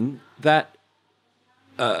saying that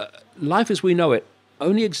life as we know it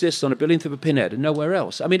only exists on a billionth of a pinhead and nowhere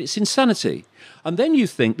else. I mean, it's insanity. And then you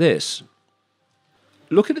think this.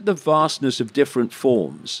 Look at the vastness of different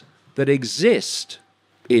forms that exist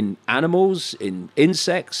in animals, in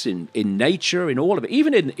insects, in nature, in all of it.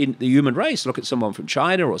 Even in the human race. Look at someone from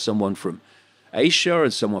China or someone from Asia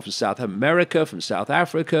and someone from South America, from South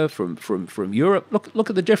Africa, from Europe. Look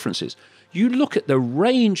at the differences. You look at the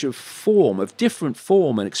range of form, of different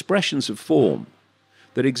form and expressions of form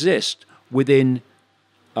that exist within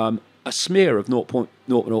a smear of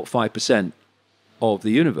 0.005% of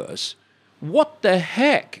the universe. What the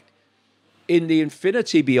heck in the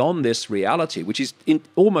infinity beyond this reality, which is in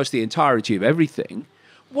almost the entirety of everything,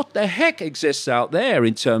 what the heck exists out there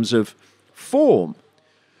in terms of form,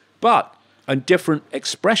 and different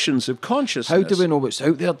expressions of consciousness? How do we know what's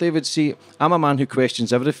out there, David? See, I'm a man who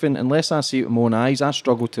questions everything. Unless I see it with my own eyes, I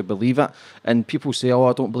struggle to believe it. And people say,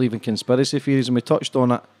 I don't believe in conspiracy theories, and we touched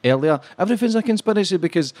on it earlier. Everything's a conspiracy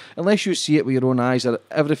because unless you see it with your own eyes,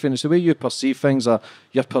 everything, it's the way you perceive things, or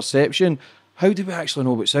your perception. How do we actually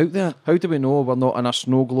know what's out there? How do we know we're not in a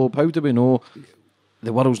snow globe? How do we know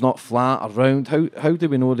the world's not flat or round? How do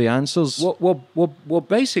we know the answers? Well,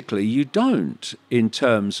 basically, you don't, in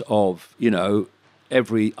terms of,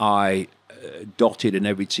 every I dotted and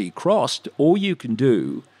every T crossed. All you can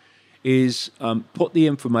do is put the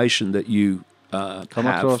information that you have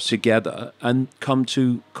across together and come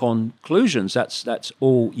to conclusions. That's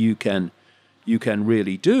all you can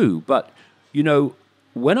really do. But,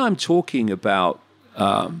 when I'm talking about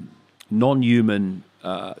non-human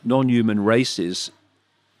races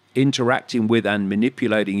interacting with and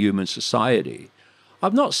manipulating human society,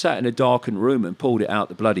 I've not sat in a darkened room and pulled it out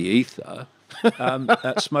the bloody ether,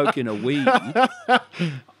 smoking a weed.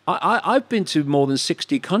 I've been to more than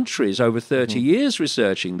 60 countries over 30 years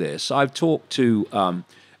researching this. I've talked to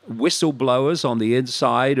whistleblowers on the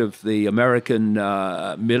inside of the American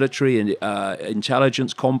military and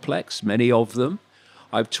intelligence complex, many of them.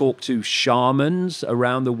 I've talked to shamans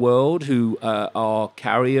around the world who are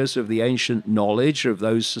carriers of the ancient knowledge of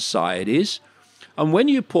those societies. And when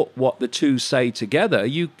you put what the two say together,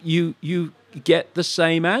 you get the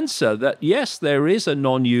same answer, that yes, there is a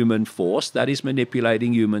non-human force that is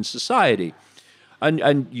manipulating human society.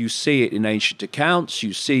 And you see it in ancient accounts.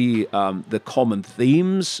 You see the common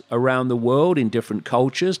themes around the world in different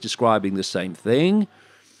cultures describing the same thing.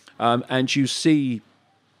 And you see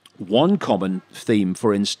one common theme,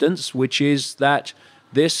 for instance, which is that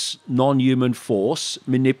this non-human force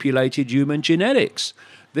manipulated human genetics.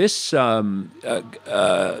 This comes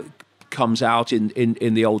out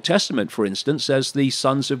in the Old Testament, for instance, as the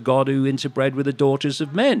sons of God who interbred with the daughters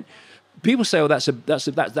of men. People say, "Oh, that's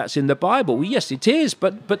in the Bible." Well, yes, it is,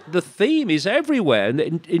 but the theme is everywhere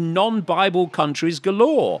in non-Bible countries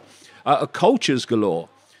galore, cultures galore.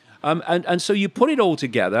 And so you put it all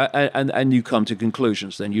together and you come to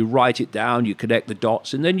conclusions. Then you write it down, you connect the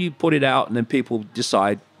dots, and then you put it out, and then people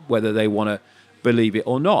decide whether they want to believe it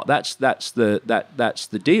or not. That's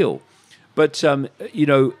the deal. But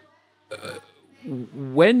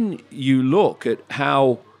when you look at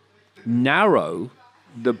how narrow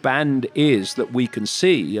the band is that we can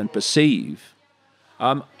see and perceive,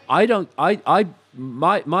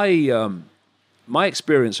 my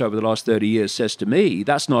experience over the last 30 years says to me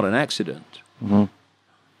that's not an accident. Mm-hmm.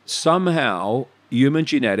 Somehow, human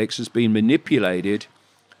genetics has been manipulated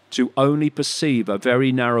to only perceive a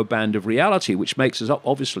very narrow band of reality, which makes us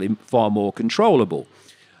obviously far more controllable.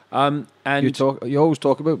 And You always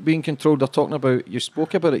talk about being controlled. They're talking about, you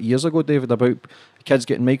spoke about it years ago, David, about kids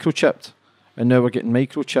getting microchipped, and now we're getting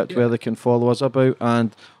microchipped where they can follow us about,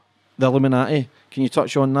 and the Illuminati. Can you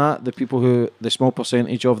touch on that? The small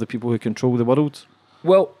percentage of the people who control the world.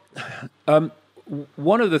 well,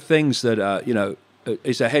 one of the things that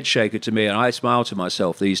is a head shaker to me, and I smile to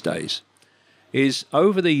myself these days, is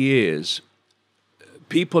over the years,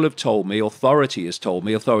 people have told me, authority has told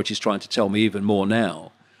me, authority is trying to tell me even more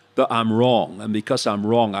now, that I'm wrong, and because I'm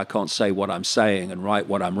wrong, I can't say what I'm saying and write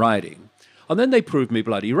what I'm writing. And then they prove me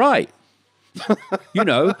bloody right.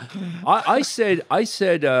 I said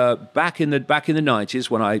back in the 90s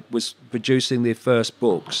when I was producing the first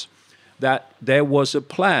books that there was a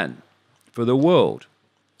plan for the world,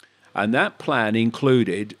 and that plan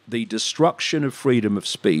included the destruction of freedom of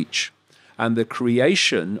speech and the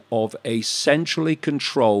creation of a centrally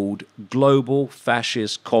controlled global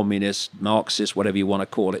fascist, communist, Marxist, whatever you want to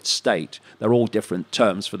call it, state. They're all different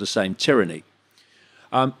terms for the same tyranny.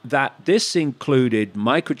 That this included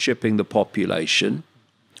microchipping the population.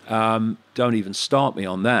 Don't even start me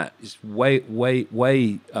on that. It's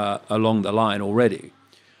way along the line already.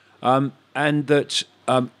 And that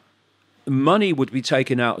money would be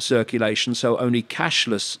taken out of circulation, so only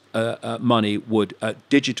cashless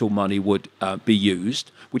digital money would be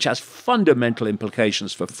used, which has fundamental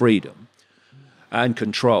implications for freedom and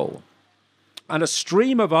control. And a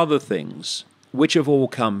stream of other things which have all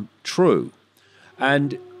come true.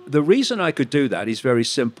 And the reason I could do that is very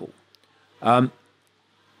simple.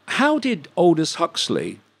 How did Aldous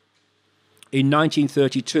Huxley, in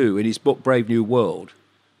 1932, in his book Brave New World,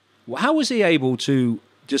 how was he able to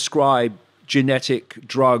describe genetic,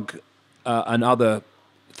 drug, and other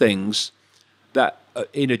things that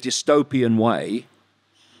in a dystopian way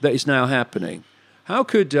that is now happening? How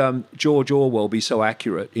could George Orwell be so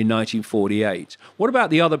accurate in 1948? What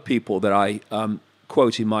about the other people that I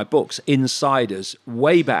quote in my books, insiders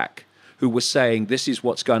way back, who were saying this is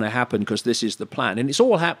what's going to happen because this is the plan? And it's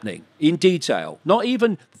all happening in detail, not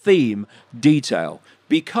even theme, detail,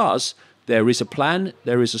 because there is a plan,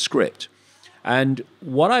 there is a script. And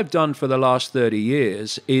what I've done for the last 30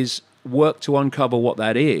 years is work to uncover what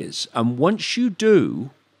that is. And once you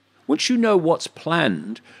know what's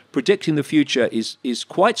planned, predicting the future is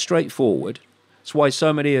quite straightforward. That's why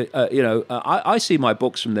so many, I see my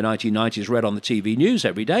books from the 1990s read on the TV news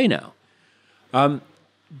every day now,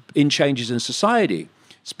 in changes in society.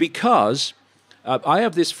 It's because I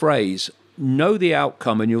have this phrase, know the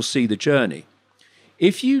outcome and you'll see the journey.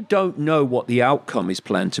 If you don't know what the outcome is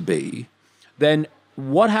planned to be, then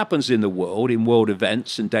what happens in the world, in world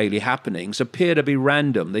events and daily happenings, appear to be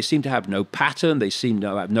random. They seem to have no pattern. They seem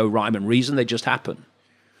to have no rhyme and reason. They just happen.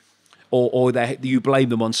 Or you blame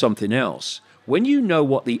them on something else. When you know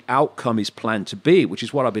what the outcome is planned to be, which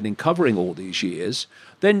is what I've been uncovering all these years,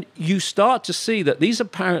 then you start to see that these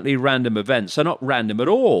apparently random events are not random at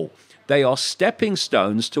all. They are stepping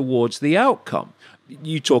stones towards the outcome.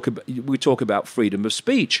 We talk about freedom of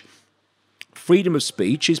speech. Freedom of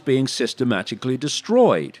speech is being systematically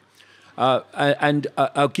destroyed. And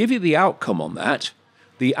I'll give you the outcome on that.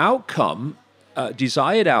 The outcome,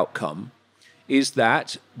 desired outcome, is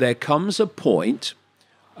that there comes a point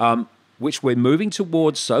which we're moving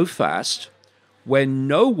towards so fast when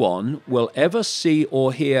no one will ever see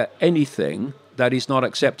or hear anything that is not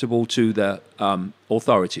acceptable to the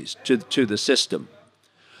authorities, to the system.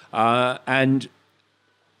 And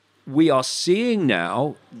we are seeing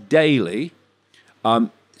now daily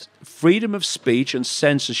freedom of speech and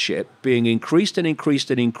censorship being increased and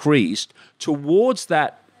increased and increased towards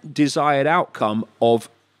that desired outcome of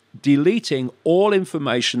deleting all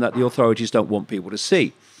information that the authorities don't want people to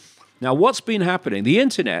see. Now, what's been happening? The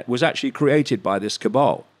internet was actually created by this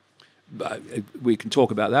cabal. We can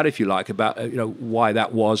talk about that if you like, about why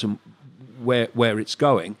that was and where it's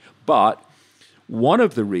going. But one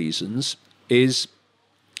of the reasons is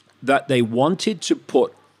that they wanted to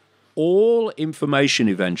put all information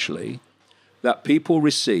eventually that people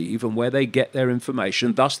receive and where they get their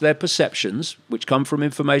information, thus their perceptions, which come from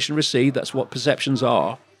information received, that's what perceptions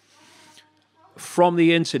are, from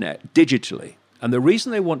the internet digitally. And the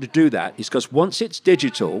reason they want to do that is because once it's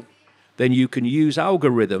digital, then you can use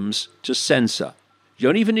algorithms to censor. You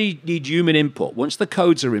don't even need human input. Once the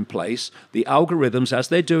codes are in place, the algorithms, as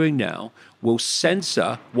they're doing now, will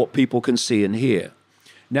censor what people can see and hear.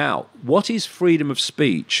 Now, what is freedom of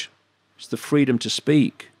speech? It's the freedom to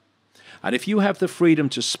speak. And if you have the freedom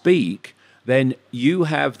to speak, then you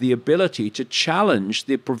have the ability to challenge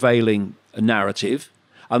the prevailing narrative,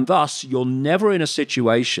 and thus you're never in a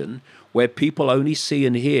situation where people only see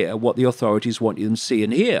and hear what the authorities want you to see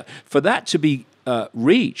and hear. For that to be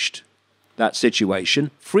reached that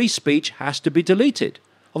situation, free speech has to be deleted.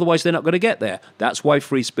 Otherwise, they're not going to get there. That's why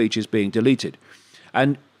free speech is being deleted.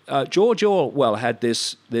 And George Orwell had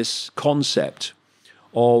this concept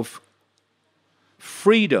of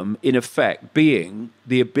freedom, in effect, being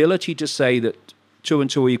the ability to say that 2 and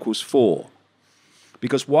 2 equals 4.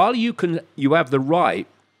 Because while you have the right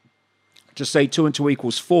to say 2 and 2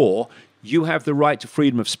 equals 4, you have the right to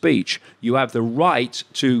freedom of speech. You have the right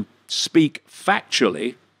to speak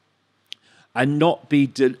factually and not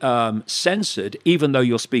be censored, even though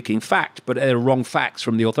you're speaking fact, but they're wrong facts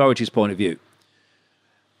from the authorities' point of view.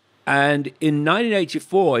 And in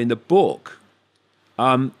 1984, in the book,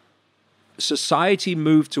 society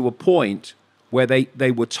moved to a point where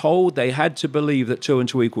they were told they had to believe that 2 and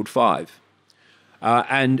 2 equaled 5.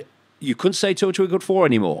 And you couldn't say 2 and 2 equaled 4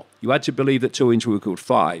 anymore. You had to believe that 2 and 2 equaled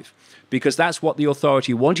 5, because that's what the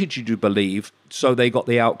authority wanted you to believe, so they got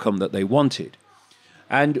the outcome that they wanted.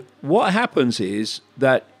 And what happens is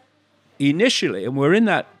that initially, and we're in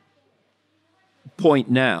that point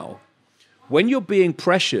now, when you're being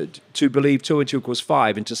pressured to believe 2 and 2 equals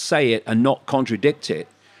 5 and to say it and not contradict it,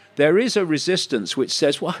 there is a resistance which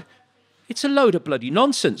says, well, it's a load of bloody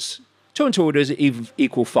nonsense. 2 and 2 doesn't even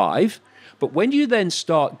equal 5. But when you then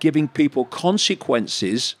start giving people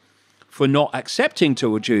consequences for not accepting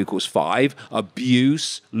 2 and 2 equals 5,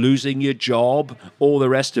 abuse, losing your job, all the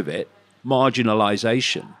rest of it,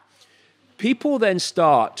 marginalization, people then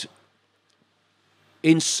start,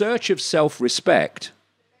 in search of self-respect,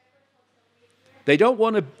 they don't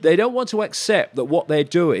want to accept that what they're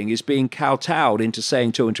doing is being kowtowed into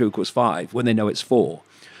saying 2 and 2 equals 5 when they know it's 4.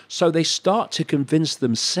 So they start to convince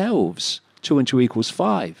themselves 2 and 2 equals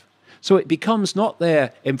 5. So it becomes not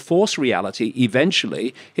their enforced reality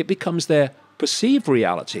eventually, it becomes their perceived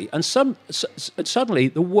reality. And suddenly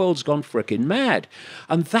the world's gone frickin' mad.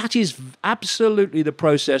 And that is absolutely the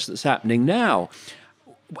process that's happening now.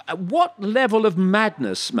 What level of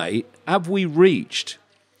madness, mate, have we reached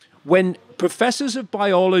when professors of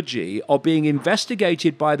biology are being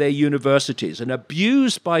investigated by their universities and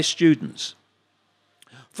abused by students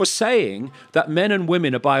for saying that men and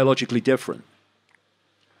women are biologically different?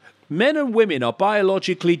 Men and women are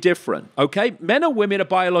biologically different, okay? Men and women are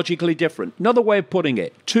biologically different. Another way of putting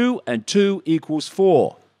it, 2 and 2 equals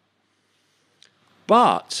 4.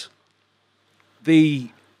 But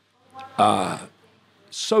the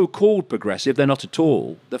so-called progressive, they're not at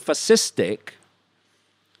all, the fascistic,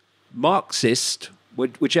 Marxist,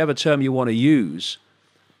 whichever term you want to use,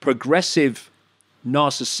 progressive,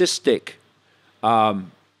 narcissistic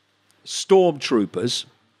stormtroopers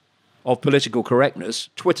of political correctness,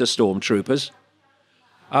 Twitter stormtroopers,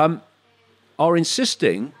 are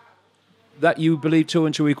insisting that you believe 2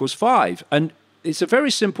 and 2 equals 5. And it's a very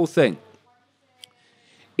simple thing.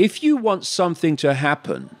 If you want something to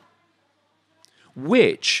happen,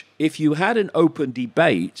 which, if you had an open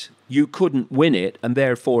debate, you couldn't win it, and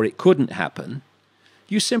therefore it couldn't happen,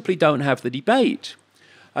 you simply don't have the debate.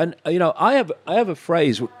 And, I have a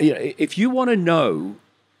phrase, if you want to know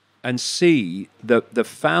and see the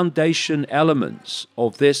foundation elements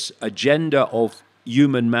of this agenda of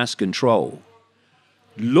human mass control,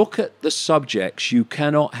 look at the subjects you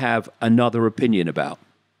cannot have another opinion about.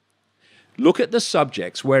 Look at the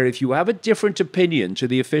subjects where if you have a different opinion to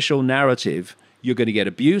the official narrative, you're going to get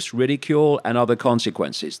abuse, ridicule, and other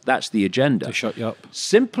consequences. That's the agenda. To shut you up.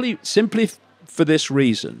 Simply for this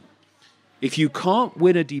reason. If you can't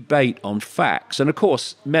win a debate on facts, and of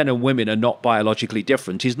course men and women are not biologically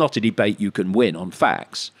different, it's not a debate you can win on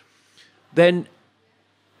facts, then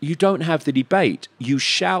you don't have the debate. You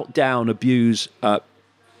shout down, abuse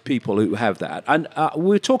people who have that. And we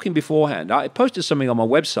were talking beforehand. I posted something on my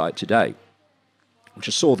website today, which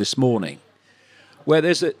I saw this morning, where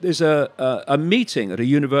there's a meeting at a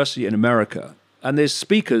university in America, and there's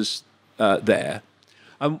speakers there.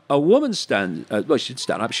 A woman she didn't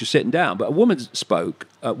stand up, she was sitting down, but a woman spoke,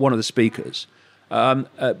 one of the speakers,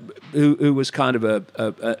 who was kind of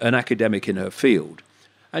an academic in her field.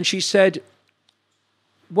 And she said,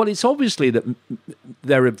 well, it's obviously that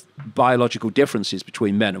there are biological differences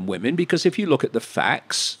between men and women, because if you look at the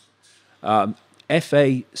facts,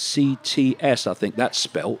 F-A-C-T-S, I think that's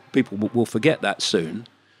spelt, people will forget that soon,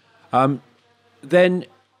 then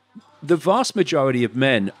the vast majority of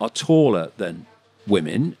men are taller than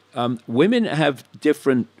women. Women have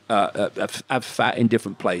different have fat in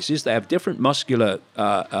different places. They have different muscular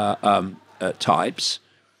types.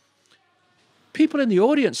 People in the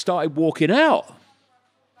audience started walking out.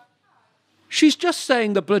 She's just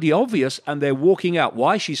saying the bloody obvious, and they're walking out.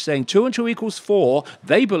 Why? She's saying 2 and 2 equals 4.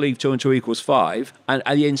 They believe 2 and 2 equals 5, and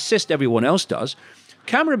they insist everyone else does.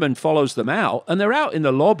 Cameraman follows them out, and they're out in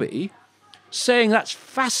the lobby saying that's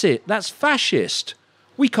fascist.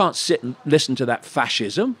 We can't sit and listen to that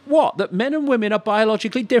fascism. What? That men and women are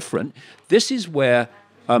biologically different? This is where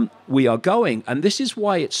we are going. And this is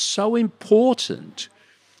why it's so important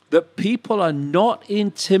that people are not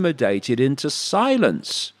intimidated into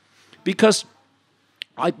silence. Because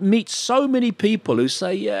I meet so many people who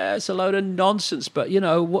say, yeah, it's a load of nonsense, but,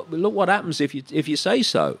 look what happens if you say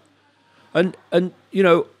so. And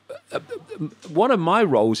one of my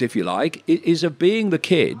roles, if you like, is of being the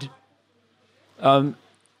kid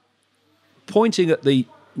pointing at the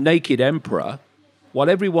naked emperor while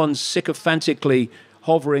everyone's sycophantically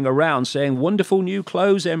hovering around saying, wonderful new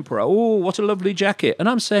clothes, emperor. Oh, what a lovely jacket. And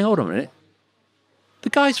I'm saying, hold on a minute. The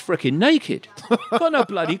guy's freaking naked. Got no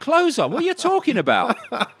bloody clothes on. What are you talking about?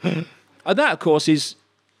 And that, of course, is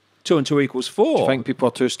 2 and 2 equals 4. Do you think people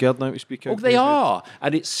are too scared now to speak out? Well, they are.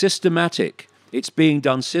 And it's systematic. It's being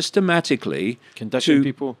done systematically Condition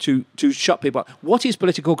people. To shut people up. What is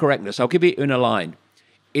political correctness? I'll give it in a line.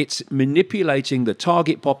 It's manipulating the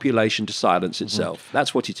target population to silence itself.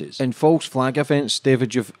 That's what it is. In false flag events,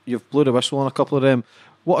 David, you've blew the whistle on a couple of them.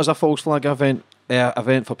 What is a false flag event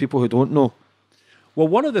for people who don't know? Well,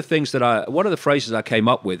 one of the phrases I came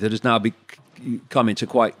up with that has now come into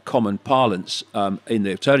quite common parlance in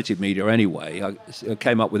the alternative media anyway, I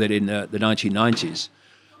came up with it in the 1990s,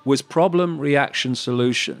 was problem, reaction,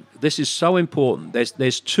 solution. This is so important.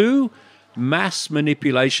 There's 2 mass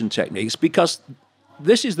manipulation techniques because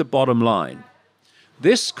this is the bottom line.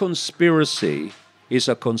 This conspiracy is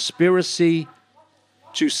a conspiracy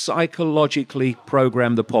to psychologically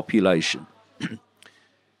program the population.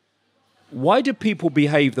 Why do people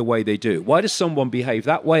behave the way they do? Why does someone behave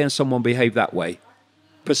that way and someone behave that way?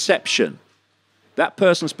 Perception. That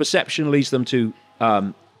person's perception leads them to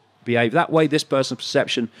behave that way. This person's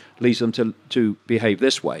perception leads them to behave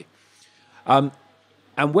this way. And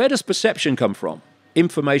where does perception come from?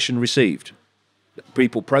 Information received.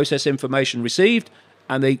 People process information received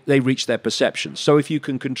and they reach their perception. So if you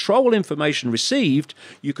can control information received,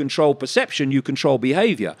 you control perception, you control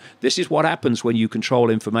behavior. This is what happens when you control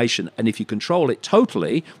information. And if you control it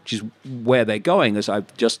totally, which is where they're going, as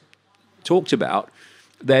I've just talked about,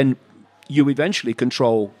 then you eventually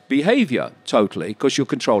control behavior totally because you're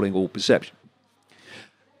controlling all perception.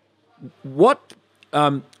 What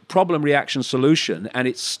problem, reaction, solution and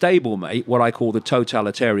its stablemate, what I call the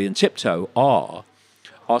totalitarian tiptoe, are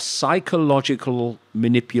psychological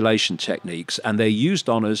manipulation techniques, and they're used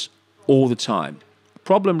on us all the time.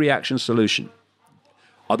 Problem, reaction, solution.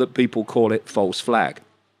 Other people call it false flag.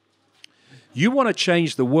 You want to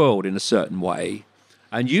change the world in a certain way,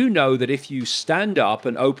 and you know that if you stand up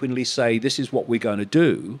and openly say, this is what we're going to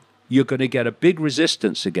do, you're going to get a big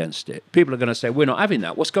resistance against it. People are going to say, we're not having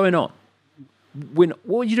that. What's going on? What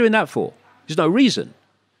are you doing that for? There's no reason.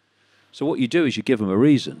 So what you do is you give them a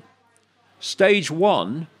reason. Stage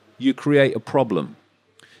 1, you create a problem.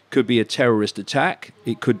 Could be a terrorist attack.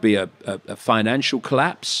 It could be a financial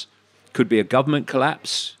collapse. Could be a government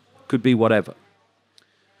collapse. Could be whatever.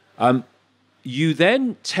 You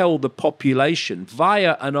then tell the population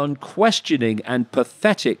via an unquestioning and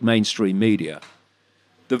pathetic mainstream media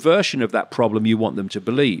the version of that problem you want them to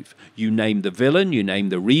believe. You name the villain. You name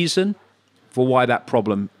the reason for why that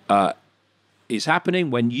problem is happening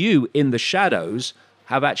when you, in the shadows,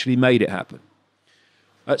 have actually made it happen.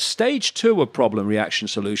 At stage 2 of problem, reaction,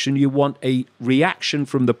 solution, you want a reaction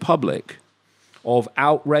from the public of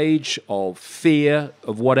outrage, of fear,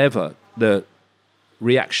 of whatever the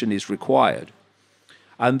reaction is required.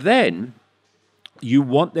 And then you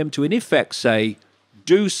want them to, in effect, say,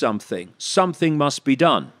 do something. Something must be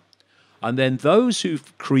done. And then those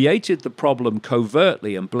who've created the problem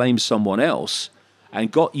covertly and blame someone else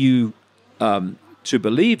and got you to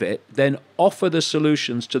believe it, then offer the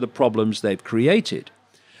solutions to the problems they've created.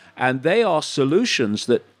 And they are solutions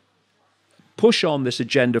that push on this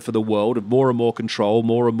agenda for the world of more and more control,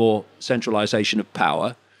 more and more centralization of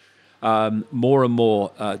power, more and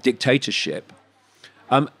more dictatorship.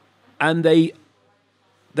 And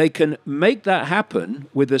they can make that happen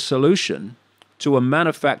with a solution to a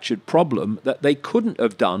manufactured problem that they couldn't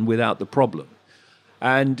have done without the problem.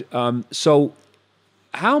 And so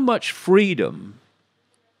how much freedom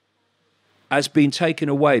has been taken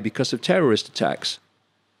away because of terrorist attacks?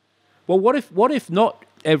 Well, what if not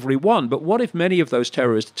everyone, but what if many of those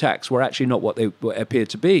terrorist attacks were actually not what they appeared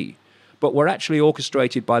to be, but were actually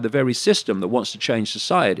orchestrated by the very system that wants to change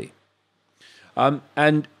society?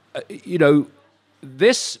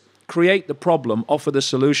 This create the problem, offer the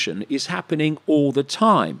solution is happening all the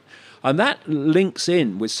time. And that links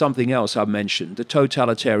in with something else I mentioned, the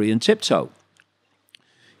totalitarian tiptoe.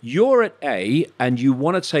 You're at A and you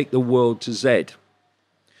want to take the world to Z.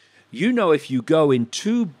 You know if you go in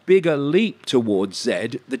too big a leap towards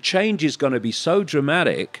Z, the change is going to be so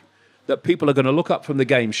dramatic that people are going to look up from the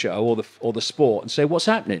game show or the sport and say, what's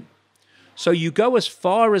happening? So you go as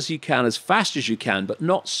far as you can, as fast as you can, but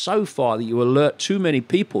not so far that you alert too many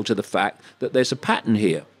people to the fact that there's a pattern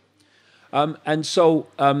here. And so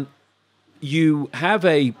you have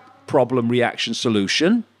a problem, reaction,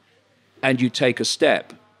 solution, and you take a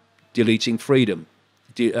step, deleting freedom,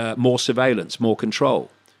 more surveillance, more control.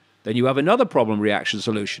 Then you have another problem, reaction,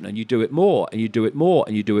 solution, and you do it more, and you do it more,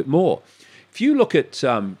 and you do it more. If you look at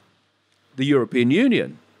the European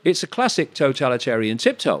Union, it's a classic totalitarian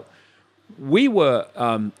tiptoe. We were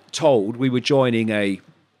told we were joining a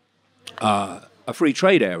free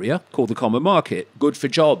trade area called the Common Market, good for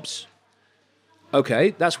jobs.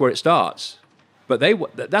 Okay, that's where it starts. But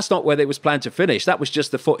that's not where it was planned to finish. That was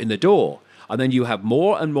just the foot in the door. And then you have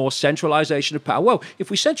more and more centralization of power. Well,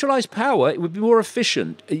 if we centralize power, it would be more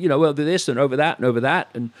efficient. You know, over this and over that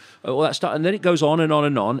and all that stuff. And then it goes on and on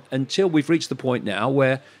and on until we've reached the point now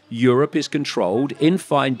where Europe is controlled in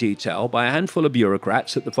fine detail by a handful of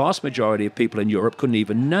bureaucrats that the vast majority of people in Europe couldn't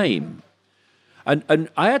even name. And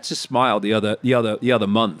I had to smile the other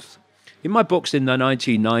month. In my books in the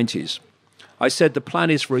 1990s, I said the plan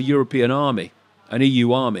is for a European army, an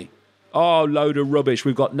EU army. Oh, load of rubbish.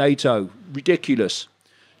 We've got NATO. Ridiculous.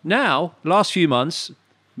 Now, last few months,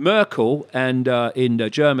 Merkel and in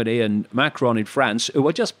Germany and Macron in France, who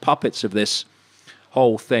are just puppets of this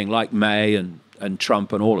whole thing, like May and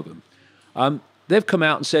Trump and all of them, they've come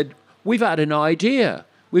out and said, we've had an idea.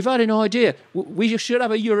 We've had an idea. We should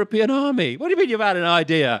have a European army. What do you mean you've had an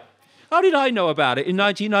idea? How did I know about it in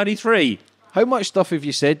 1993? How much stuff have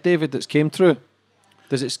you said, David, that's came through?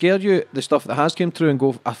 Does it scare you, the stuff that has come through, and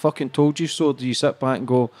go, I fucking told you so? Do you sit back and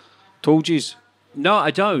go, told yous? No,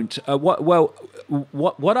 I don't.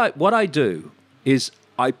 What I do is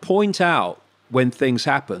I point out when things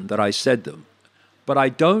happen that I said them, but I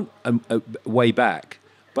don't, way back,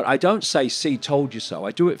 but I don't say, see, told you so.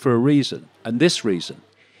 I do it for a reason, and this reason.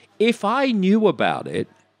 If I knew about it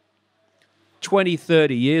 20,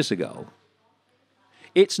 30 years ago,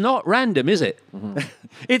 it's not random, is it? Mm-hmm.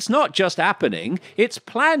 It's not just happening. It's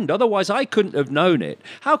planned. Otherwise, I couldn't have known it.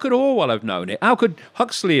 How could Orwell have known it? How could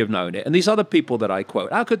Huxley have known it? And these other people that I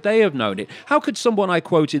quote, how could they have known it? How could someone I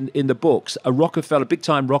quote in the books, a Rockefeller,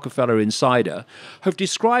 big-time Rockefeller insider, have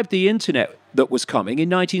described the internet that was coming in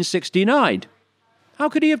 1969? How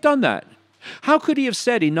could he have done that? How could he have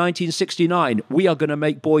said in 1969, we are going to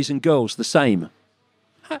make boys and girls the same?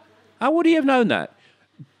 How would he have known that?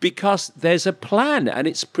 Because there's a plan, and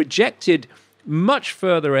it's projected much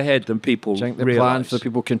further ahead than people realize. The plan for the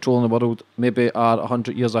people controlling the world maybe are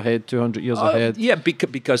 100 years ahead, 200 years ahead? Yeah,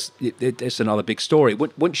 because it's another big story.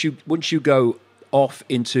 Once you go off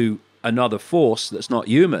into another force that's not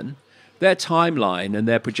human, their timeline and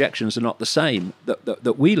their projections are not the same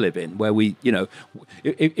that we live in, where we, you know,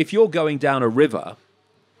 if you're going down a river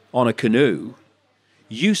on a canoe,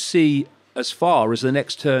 you see as far as the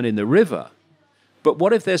next turn in the river. But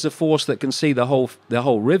what if there's a force that can see the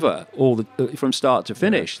whole river from start to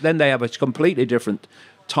finish? Then they have a completely different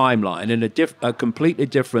timeline and a completely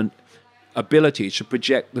different ability to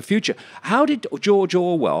project the future. How did George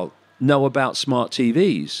Orwell know about smart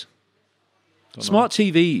TVs? Smart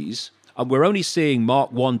TVs, and we're only seeing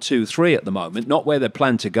Mark 1, 2, 3 at the moment, not where they're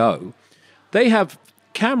planned to go. They have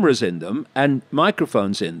cameras in them and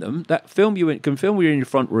microphones in them that can film you in your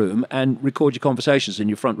front room and record your conversations in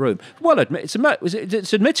your front room. Well,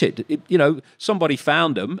 it's admitted. Somebody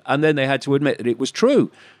found them and then they had to admit that it was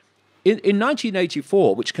true. In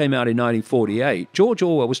 1984, which came out in 1948, George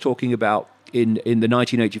Orwell was talking about in the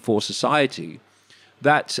 1984 society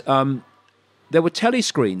that there were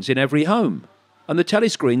telescreens in every home, and the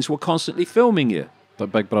telescreens were constantly filming you. The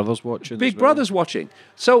Big Brother's watching. Big Brother's watching.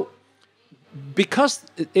 So, because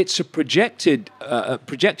it's projected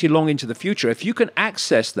long into the future, if you can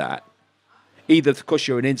access that, either because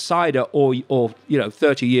you're an insider or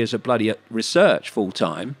 30 years of bloody research full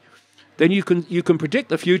time, then you can predict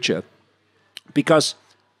the future. Because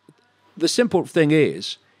the simple thing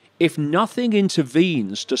is, if nothing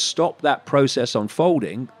intervenes to stop that process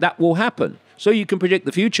unfolding, that will happen. So you can predict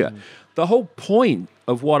the future. The whole point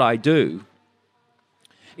of what I do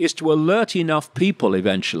is to alert enough people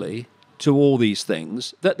eventually to all these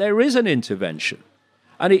things that there is an intervention,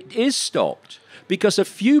 and it is stopped because a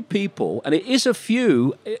few people, and it is a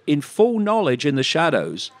few in full knowledge in the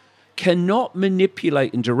shadows, cannot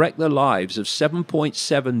manipulate and direct the lives of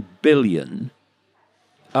 7.7 billion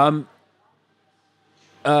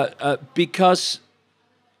because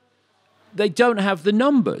they don't have the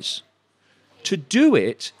numbers. To do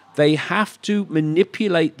it, they have to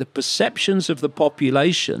manipulate the perceptions of the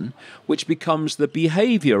population, which becomes the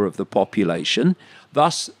behavior of the population.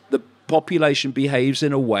 Thus, the population behaves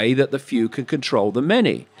in a way that the few can control the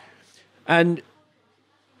many. And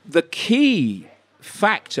the key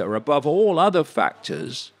factor above all other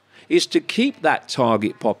factors is to keep that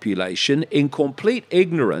target population in complete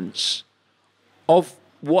ignorance of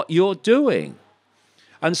what you're doing.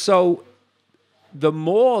 And so the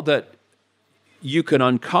more that you can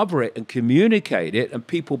uncover it and communicate it, and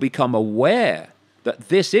people become aware that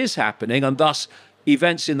this is happening, and thus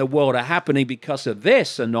events in the world are happening because of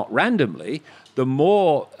this and not randomly, the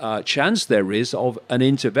more chance there is of an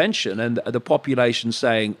intervention and the population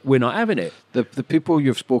saying, we're not having it. The people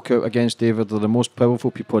you've spoke out against, David, are the most powerful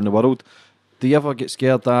people in the world. Do you ever get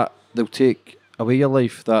scared that they'll take away your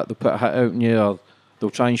life, that they'll put a hit out on you, or they'll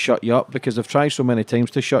try and shut you up? Because they've tried so many times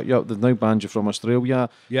to shut you up. They've now banned you from Australia.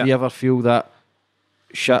 Yeah. Do you ever feel that,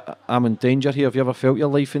 shit, I'm in danger here? Have you ever felt your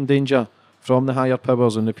life in danger from the higher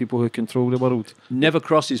powers and the people who control the world? Never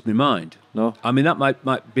crosses my mind. No. I mean, that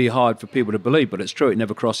might be hard for people to believe, but it's true. It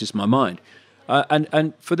never crosses my mind.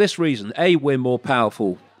 And for this reason, A, we're more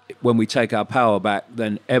powerful when we take our power back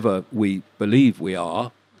than ever we believe we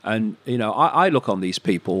are. And, you know, I look on these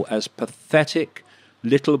people as pathetic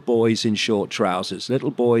little boys in short trousers, little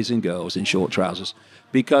boys and girls in short trousers,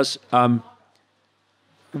 because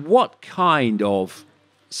what kind of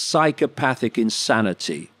psychopathic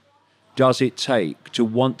insanity does it take to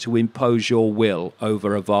want to impose your will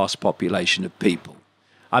over a vast population of people?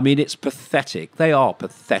 I mean, it's pathetic. They are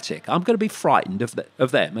pathetic. I'm going to be frightened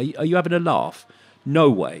of them. Are you having a laugh? No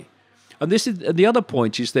way. And the other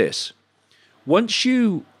point is this. Once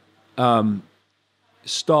you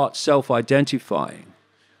start self-identifying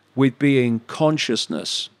with being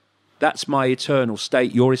consciousness, that's my eternal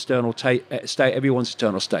state, your eternal state, everyone's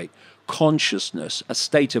eternal state. Consciousness, a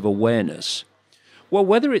state of awareness. Well,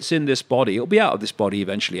 whether it's in this body, it'll be out of this body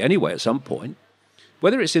eventually anyway at some point.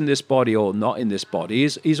 Whether it's in this body or not in this body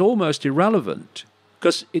is almost irrelevant,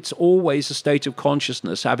 because it's always a state of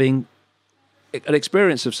consciousness having an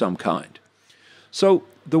experience of some kind. So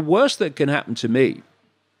the worst that can happen to me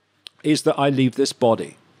is that I leave this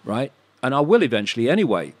body, right? And I will eventually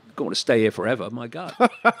anyway. I don't want to stay here forever, my God.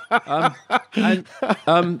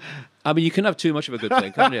 I mean, you can have too much of a good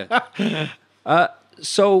thing, can't you?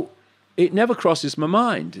 So it never crosses my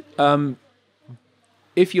mind.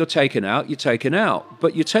 If you're taken out, you're taken out.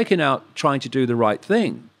 But you're taken out trying to do the right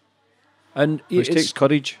thing. And Which takes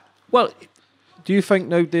courage. Well, do you think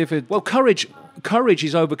now, David? Well, courage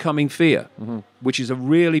is overcoming fear, which is a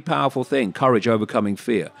really powerful thing, courage overcoming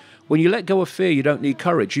fear. When you let go of fear, you don't need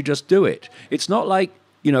courage. You just do it. It's not like,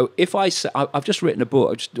 you know, if I say, I've just written a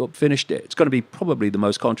book, I just finished it. It's going to be probably the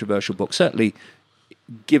most controversial book, certainly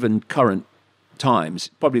given current times,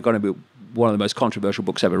 probably going to be one of the most controversial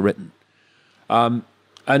books ever written.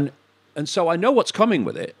 And so I know what's coming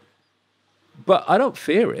with it, but I don't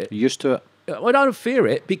fear it. You're used to it. I don't fear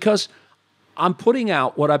it because I'm putting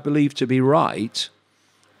out what I believe to be right,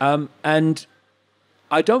 and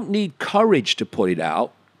I don't need courage to put it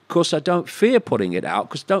out because I don't fear putting it out,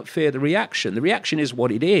 because I don't fear the reaction. The reaction is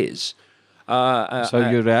what it is. That's how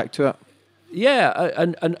you react to it. Yeah,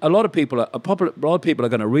 and a lot of people are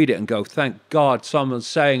going to read it and go, "Thank God, someone's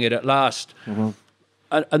saying it at last." Mm-hmm.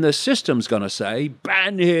 And the system's going to say,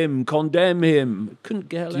 "Ban him, condemn him." Couldn't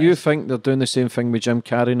get less. Do you think they're doing the same thing with Jim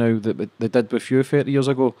Carrey now that they did with you 30 years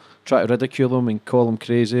ago? Try to ridicule him and call him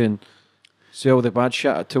crazy and say all the bad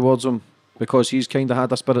shit towards him because he's kind of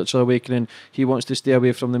had a spiritual awakening. He wants to stay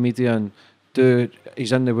away from the media and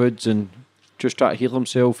he's in the woods and just try to heal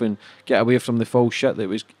himself and get away from the false shit that he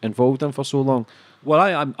was involved in for so long. Well,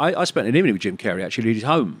 I spent an evening with Jim Carrey actually at his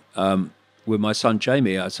home with my son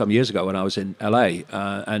Jamie some years ago when I was in LA,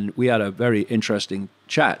 and we had a very interesting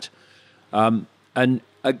chat. And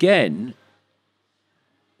again,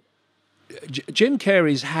 Jim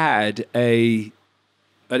Carrey's had an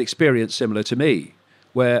experience similar to me,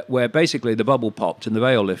 where basically the bubble popped and the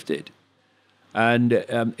veil lifted. And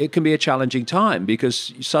it can be a challenging time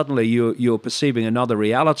because suddenly you're perceiving another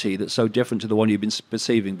reality that's so different to the one you've been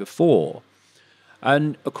perceiving before.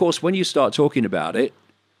 And of course, when you start talking about it,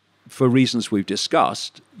 for reasons we've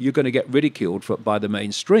discussed, you're going to get ridiculed by the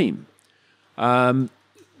mainstream. The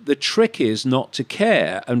trick is not to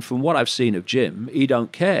care. And from what I've seen of Jim, he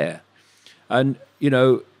don't care. And, you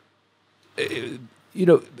know,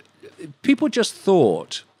 people just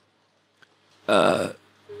thought,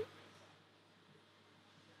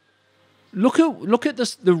 look at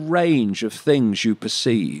the range of things you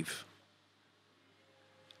perceive.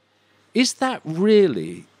 Is that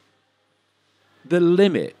really the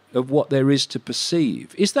limit of what there is to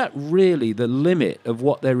perceive? Is that really the limit of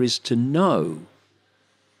what there is to know?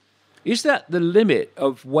 Is that the limit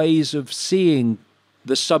of ways of seeing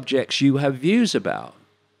the subjects you have views about?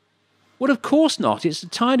 Well, of course not. It's a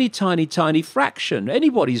tiny, tiny, tiny fraction.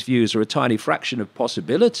 Anybody's views are a tiny fraction of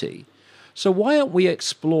possibility. So why aren't we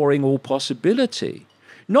exploring all possibility?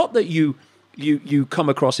 Not that you come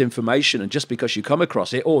across information and just because you come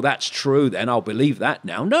across it, oh, that's true, then I'll believe that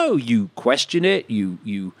now. No, you question it,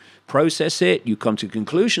 you process it, you come to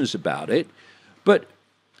conclusions about it. But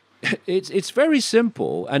it's very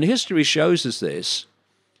simple, and history shows us this.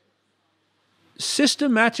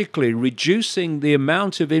 Systematically reducing the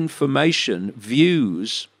amount of information,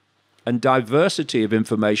 views, and diversity of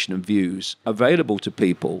information and views available to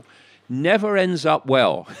people never ends up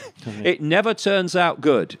well. It never turns out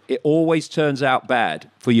good. It always turns out bad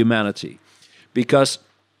for humanity. Because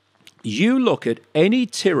you look at any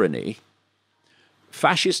tyranny,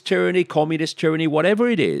 fascist tyranny, communist tyranny, whatever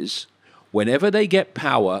it is, whenever they get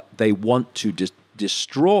power, they want to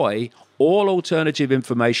destroy all alternative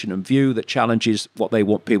information and view that challenges what they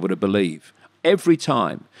want people to believe. Every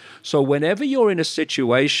time. So whenever you're in a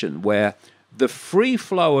situation where the free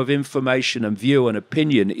flow of information and view and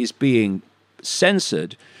opinion is being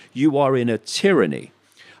censored, you are in a tyranny.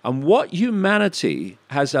 And what humanity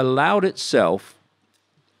has allowed itself,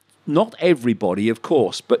 not everybody, of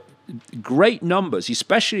course, but great numbers,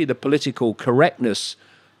 especially the political correctness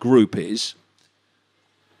groupies,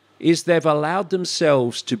 is they've allowed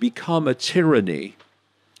themselves to become a tyranny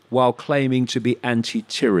while claiming to be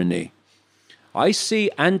anti-tyranny. I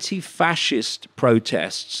see anti-fascist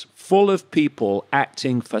protests full of people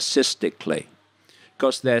acting fascistically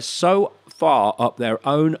because they're so far up their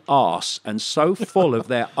own arse and so full of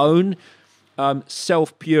their own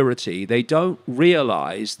self-purity, they don't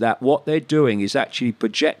realize that what they're doing is actually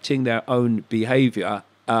projecting their own behavior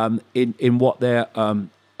in what they're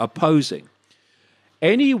opposing.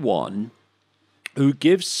 Anyone who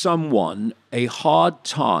gives someone a hard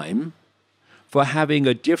time for having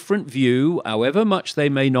a different view, however much they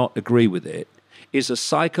may not agree with it, is a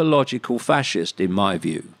psychological fascist, in my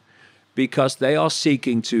view, because they are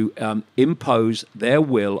seeking to impose their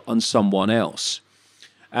will on someone else.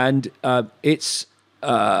 And it's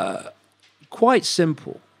quite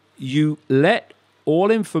simple. You let all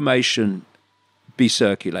information be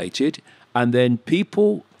circulated, and then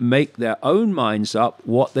people make their own minds up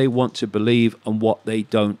what they want to believe and what they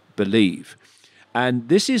don't believe. And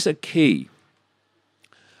this is a key.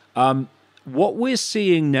 What we're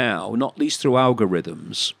seeing now, not least through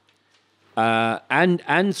algorithms,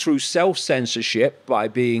 and through self-censorship by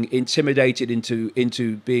being intimidated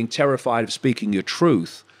into being terrified of speaking your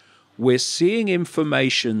truth, we're seeing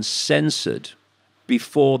information censored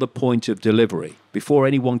before the point of delivery, before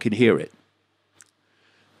anyone can hear it.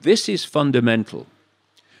 This is fundamental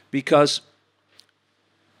because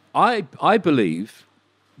I believe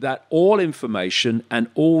that all information and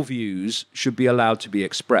all views should be allowed to be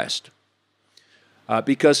expressed.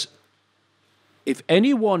 Because if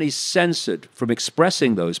anyone is censored from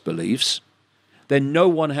expressing those beliefs, then no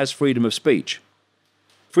one has freedom of speech.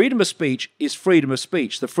 Freedom of speech is freedom of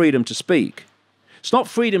speech, the freedom to speak. It's not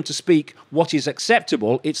freedom to speak what is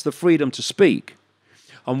acceptable, it's the freedom to speak.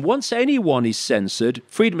 And once anyone is censored,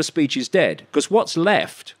 freedom of speech is dead, because what's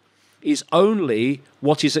left is only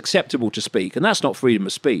what is acceptable to speak, and that's not freedom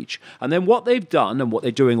of speech. And then what they've done, and what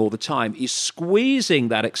they're doing all the time, is squeezing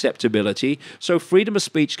that acceptability, so freedom of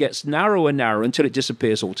speech gets narrower and narrower until it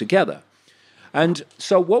disappears altogether. And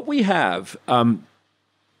so what we have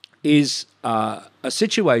is a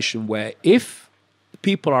situation where if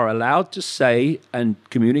people are allowed to say and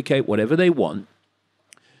communicate whatever they want,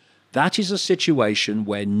 that is a situation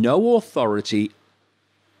where no authority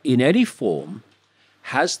in any form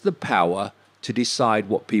has the power to decide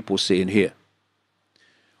what people see and hear.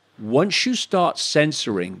 Once you start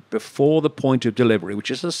censoring before the point of delivery, which,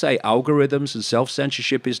 as I say, algorithms and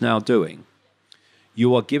self-censorship is now doing,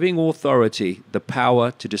 you are giving authority the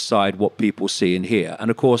power to decide what people see and hear. And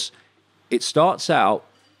of course, it starts out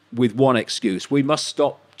with one excuse. We must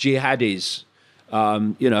stop jihadis,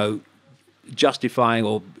 justifying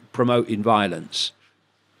or promoting violence.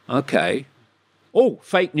 Okay. Oh,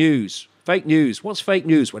 fake news. Fake news. What's fake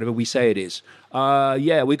news? Whatever we say it is.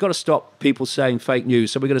 We've got to stop people saying fake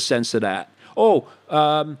news, so we're going to censor that. Oh,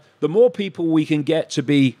 the more people we can get to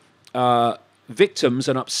be victims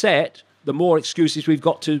and upset, the more excuses we've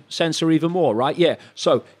got to censor even more, right? Yeah.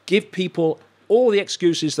 So give people all the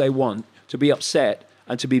excuses they want to be upset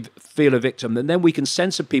and to feel a victim. And then we can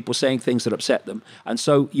censor people saying things that upset them. And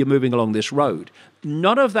so you're moving along this road.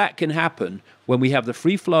 None of that can happen when we have the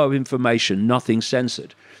free flow of information, nothing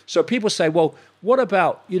censored. So people say, well, what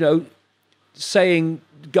about, saying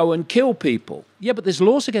go and kill people? Yeah, but there's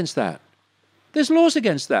laws against that. There's laws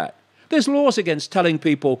against that. There's laws against telling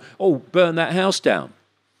people, oh, burn that house down.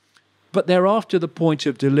 But they're after the point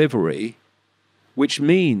of delivery, which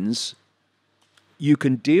means you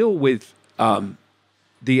can deal with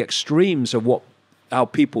the extremes of how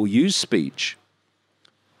people use speech,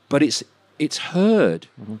 but it's heard.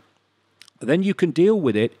 Mm-hmm. Then you can deal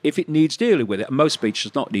with it if it needs dealing with it. And most speech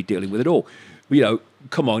does not need dealing with at all.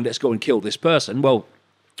 Come on, let's go and kill this person. Well,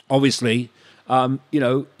 obviously,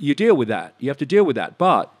 you deal with that. You have to deal with that.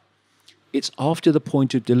 But it's after the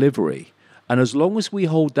point of delivery. And as long as we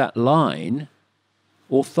hold that line,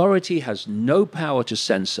 authority has no power to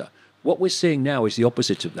censor. What we're seeing now is the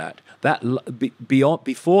opposite of that.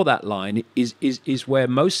 Before that line is where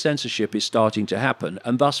most censorship is starting to happen,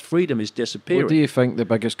 and thus freedom is disappearing. What do you think the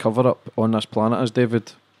biggest cover-up on this planet is,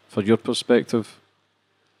 David, for your perspective?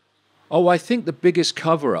 Oh, I think the biggest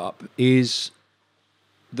cover-up is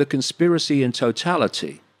the conspiracy in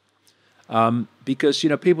totality. Because,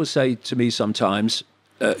 people say to me sometimes,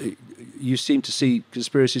 you seem to see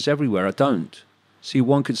conspiracies everywhere. I don't. See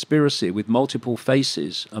one conspiracy with multiple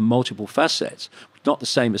faces and multiple facets. Not the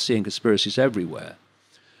same as seeing conspiracies everywhere.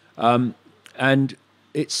 And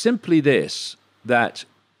it's simply this, that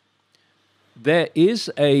there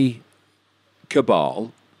is a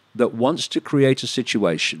cabal that wants to create a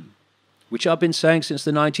situation, which I've been saying since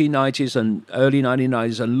the 1990s and early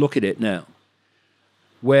 1990s, and look at it now,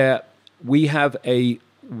 where we have a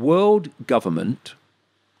world government,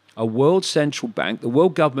 a world central bank, the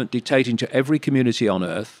world government dictating to every community on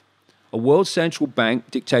earth, a world central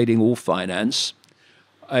bank dictating all finance,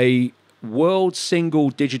 a world single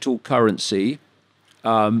digital currency,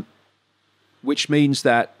 which means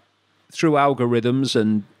that through algorithms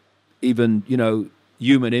and even,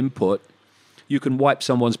 human input, you can wipe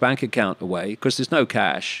someone's bank account away because there's no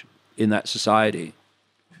cash in that society.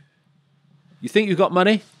 You think you've got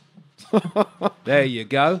money? There you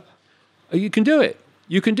go. You can do it.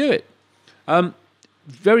 You can do it.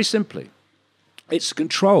 Very simply. It's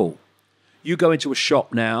control. You go into a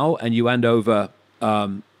shop now and you hand over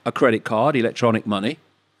a credit card, electronic money,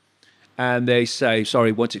 and they say,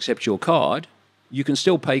 sorry, won't accept your card. You can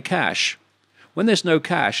still pay cash. When there's no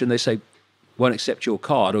cash and they say, won't accept your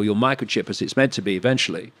card or your microchip as it's meant to be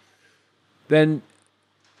eventually, then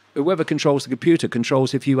whoever controls the computer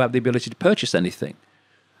controls if you have the ability to purchase anything.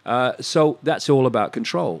 So that's all about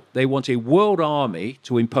control. They want a world army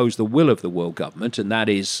to impose the will of the world government, and that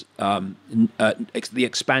is the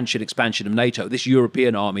expansion of NATO. This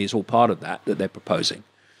European army is all part of that they're proposing.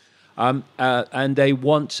 And they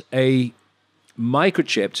want a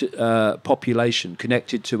microchipped population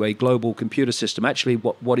connected to a global computer system, actually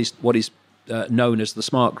what is known as the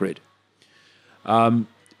smart grid.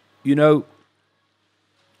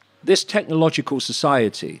 This technological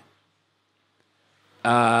society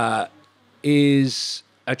is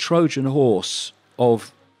a Trojan horse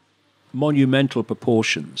of monumental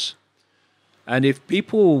proportions. And if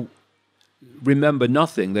people remember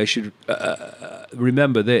nothing, they should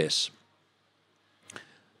remember this.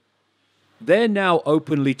 They're now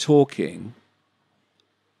openly talking,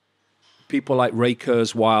 people like Ray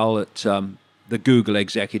Kurzweil at the Google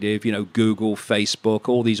executive, Google, Facebook,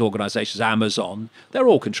 all these organizations, Amazon, they're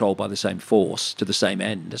all controlled by the same force to the same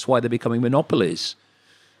end. That's why they're becoming monopolies.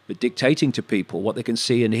 They're dictating to people what they can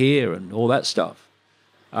see and hear and all that stuff.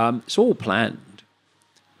 It's all planned.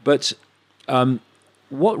 But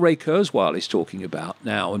what Ray Kurzweil is talking about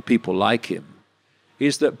now, and people like him,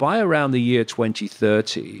 is that by around the year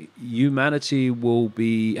 2030, humanity will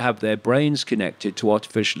have their brains connected to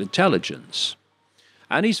artificial intelligence.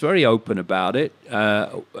 And he's very open about it.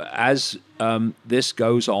 As this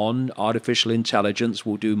goes on, artificial intelligence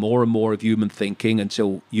will do more and more of human thinking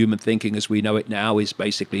until human thinking as we know it now is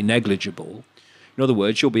basically negligible. In other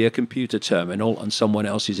words, you'll be a computer terminal on someone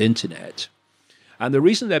else's internet. And the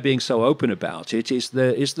reason they're being so open about it is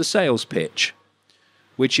the sales pitch,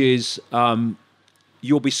 which is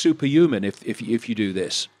you'll be superhuman if you do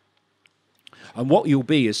this. And what you'll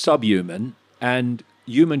be is subhuman, and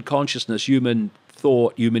human consciousness, human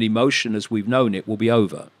thought, human emotion as we've known it will be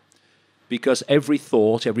over. Because every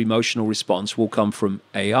thought, every emotional response will come from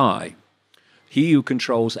AI. He who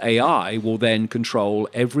controls AI will then control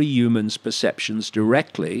every human's perceptions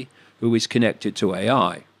directly who is connected to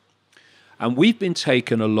AI. And we've been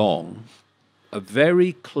taken along a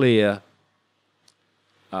very clear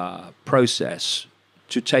process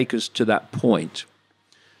to take us to that point.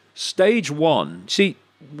 Stage one, see,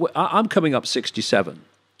 I'm coming up 67.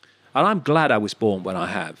 And I'm glad I was born when I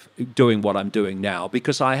have, doing what I'm doing now,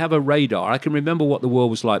 because I have a radar. I can remember what the world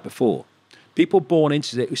was like before. People born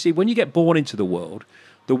into it. You see, when you get born into the world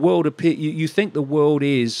you think the world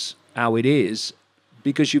is how it is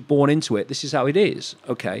because you're born into it. This is how it is,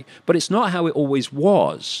 okay? But it's not how it always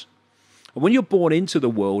was. And when you're born into the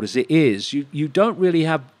world as it is, you don't really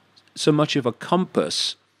have so much of a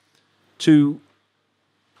compass to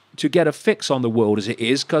get a fix on the world as it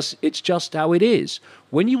is, because it's just how it is.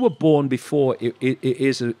 When you were born before it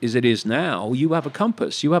is as it is now, you have a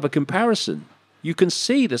compass, you have a comparison. You can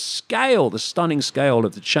see the scale, the stunning scale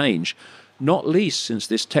of the change, not least since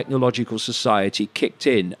this technological society kicked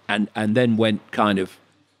in and then went kind of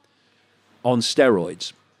on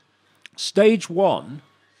steroids. Stage one,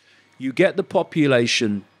 you get the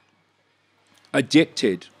population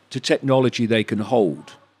addicted to technology they can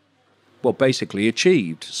hold. Well, basically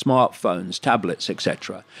achieved, smartphones, tablets,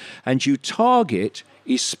 etc. And you target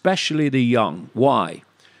especially the young. Why?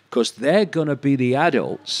 Because they're going to be the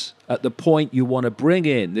adults at the point you want to bring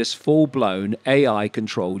in this full-blown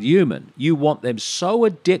AI-controlled human. You want them so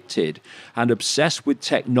addicted and obsessed with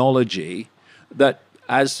technology that,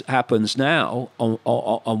 as happens now,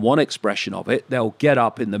 on one expression of it, they'll get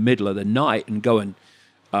up in the middle of the night and go and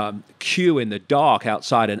queue in the dark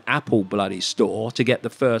outside an Apple bloody store to get the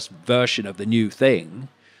first version of the new thing.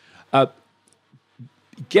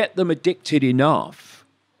 Get them addicted enough,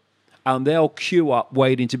 and they'll queue up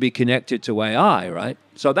waiting to be connected to AI, right?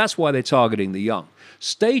 So that's why they're targeting the young.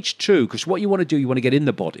 Stage two, because what you want to do, you want to get in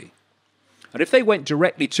the body. And if they went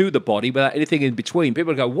directly to the body without anything in between,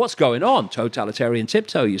 people would go, what's going on? Totalitarian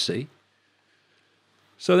tiptoe, you see.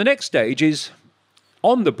 So the next stage is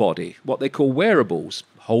on the body, what they call wearables,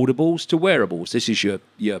 holdables to wearables. This is your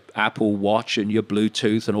Apple Watch and your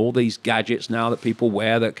Bluetooth and all these gadgets now that people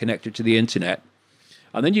wear that are connected to the internet.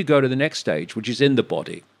 And then you go to the next stage, which is in the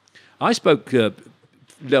body. I spoke a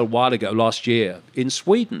little while ago, last year, in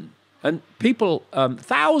Sweden. And people,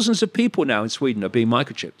 thousands of people now in Sweden are being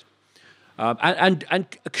microchipped. And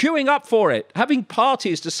queuing up for it, having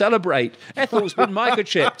parties to celebrate. Ethel's been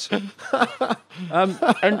microchipped.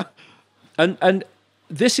 And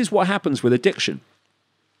this is what happens with addiction.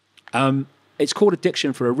 It's called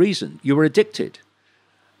addiction for a reason. You were addicted.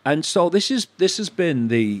 And so this has been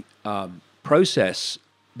the process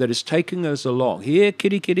that is taking us along, here,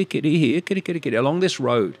 kitty, kitty, kitty, here, kitty, kitty, kitty, along this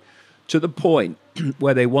road, to the point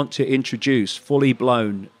where they want to introduce fully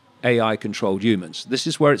blown AI-controlled humans. This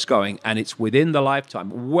is where it's going, and it's within the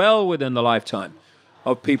lifetime, well within the lifetime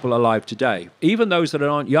of people alive today. Even those that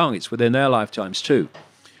aren't young, it's within their lifetimes too.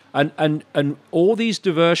 And all these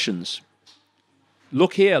diversions,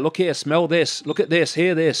 look here, smell this, look at this,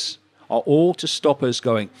 hear this, are all to stop us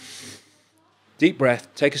going, deep breath,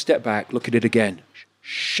 take a step back, look at it again.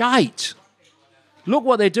 Shite! Look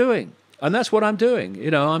what they're doing. And that's what I'm doing. You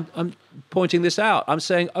know, I'm pointing this out. I'm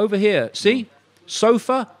saying, over here, see?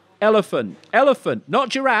 Sofa, elephant, not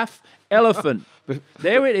giraffe, elephant.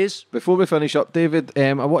 There it is. Before we finish up, David,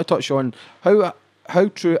 I want to touch on how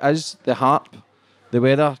true is the HARP, the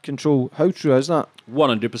weather control? How true is that?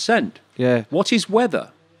 100%. Yeah. What is weather?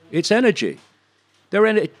 It's energy.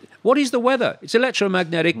 What is the weather? It's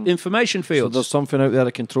electromagnetic information fields. So there's something out there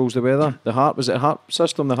that controls the weather. The HARP, is it a HARP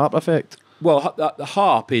system, the HARP effect? Well, the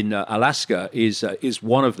HARP in Alaska is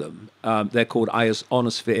one of them. They're called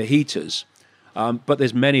ionosphere heaters. But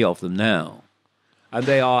there's many of them now. And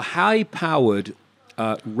they are high-powered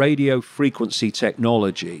radio frequency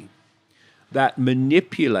technology that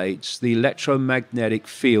manipulates the electromagnetic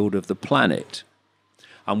field of the planet.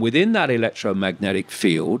 And within that electromagnetic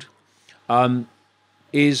field are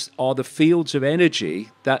the fields of energy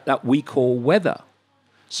that we call weather.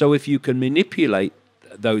 So if you can manipulate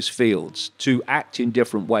those fields to act in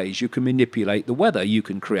different ways, you can manipulate the weather. You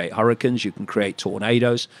can create hurricanes, you can create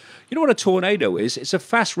tornadoes. You know what a tornado is? It's a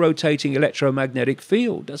fast rotating electromagnetic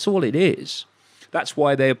field. That's all it is. That's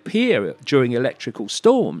why they appear during electrical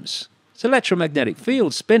storms. It's electromagnetic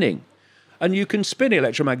field spinning. And you can spin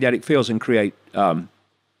electromagnetic fields and create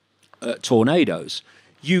tornadoes.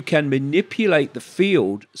 You can manipulate the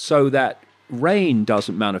field so that rain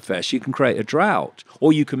doesn't manifest. You can create a drought,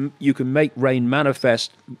 or you can make rain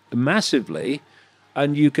manifest massively,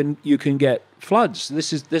 and you can get floods.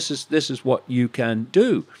 This is what you can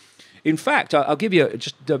do. In fact, I'll give you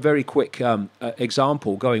just a very quick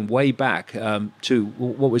example going way back to,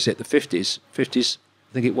 what was it, the 50s,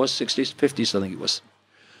 I think it was, 60s, 50s, I think it was.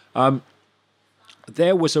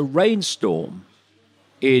 There was a rainstorm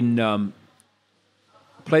in a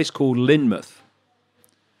place called Lynmouth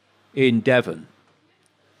in Devon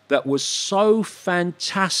that was so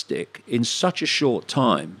fantastic in such a short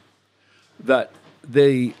time that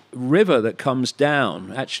the river that comes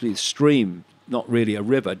down, actually the stream, not really a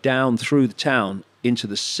river, down through the town into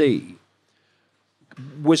the sea,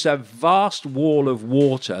 was a vast wall of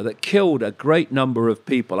water that killed a great number of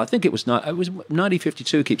people. I think it was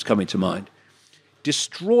 1952 keeps coming to mind.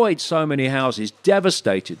 Destroyed so many houses,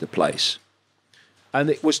 devastated the place. And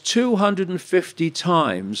it was 250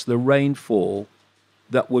 times the rainfall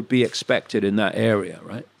that would be expected in that area,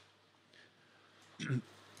 right?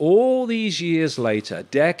 All these years later,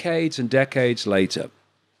 decades and decades later,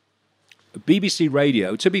 BBC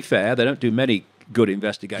Radio, to be fair, they don't do many good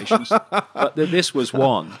investigations, but this was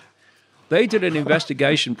one. They did an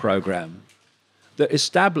investigation program that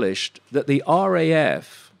established that the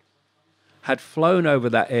RAF had flown over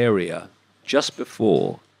that area just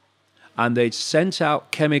before, and they'd sent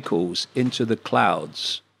out chemicals into the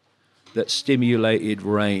clouds that stimulated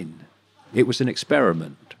rain. It was an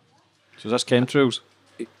experiment. So that's chemtrails?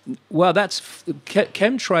 Well, that's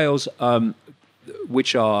chemtrails,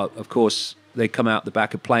 which are, of course, they come out the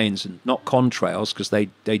back of planes, and not contrails because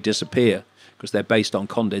they disappear because they're based on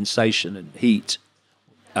condensation and heat.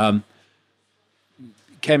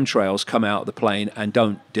 Chemtrails come out of the plane and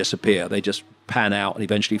don't disappear. They just pan out and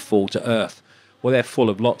eventually fall to Earth. Well, they're full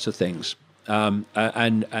of lots of things.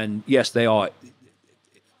 And yes, they are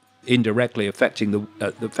indirectly affecting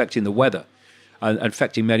the weather and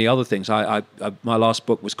affecting many other things. My last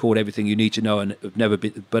book was called Everything You Need to Know and have never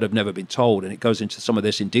been told, and it goes into some of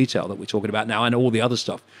this in detail that we're talking about now, and all the other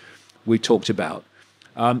stuff we talked about.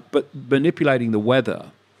 But manipulating the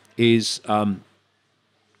weather is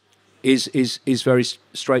very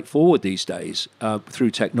straightforward these days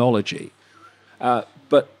through technology.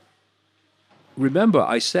 But remember,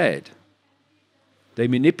 I said they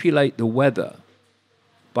manipulate the weather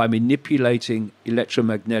by manipulating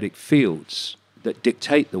electromagnetic fields that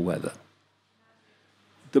dictate the weather.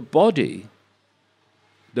 The body,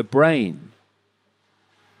 the brain,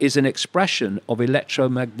 is an expression of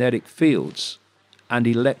electromagnetic fields and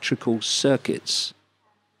electrical circuits.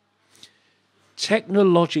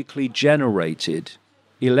 Technologically generated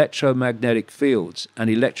electromagnetic fields and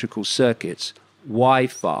electrical circuits,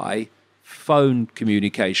 Wi-Fi, phone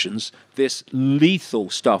communications, this lethal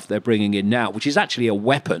stuff they're bringing in now, which is actually a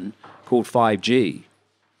weapon called 5G,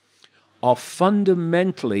 are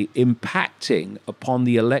fundamentally impacting upon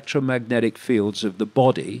the electromagnetic fields of the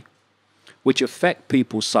body, which affect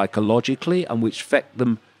people psychologically and which affect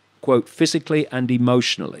them, quote, physically and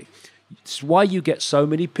emotionally. It's why you get so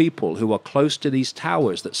many people who are close to these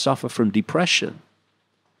towers that suffer from depression.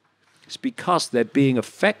 It's because they're being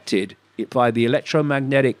affected by the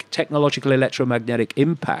technological electromagnetic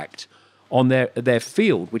impact on their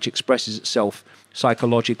field, which expresses itself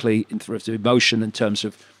psychologically in terms of emotion, in terms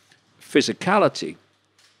of physicality.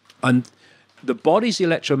 And the body's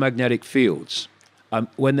electromagnetic fields,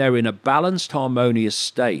 when they're in a balanced, harmonious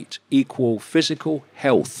state, equal physical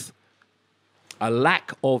health, a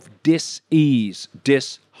lack of dis-ease,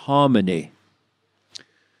 disharmony.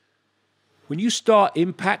 When you start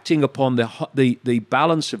impacting upon the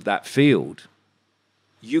balance of that field,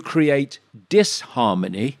 you create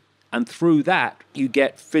disharmony, and through that you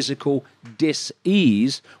get physical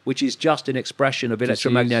dis-ease, which is just an expression of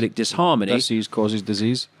electromagnetic disharmony. Disease causes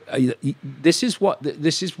disease. This is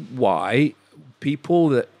why people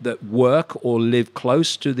that work or live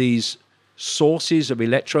close to these sources of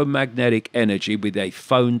electromagnetic energy, be they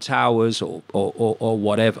phone towers or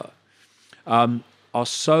whatever, are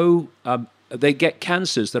so they get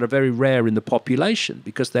cancers that are very rare in the population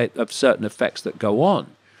because they have certain effects that go on.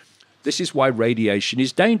 This is why radiation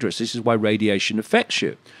is dangerous. This is why radiation affects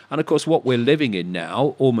you. And of course, what we're living in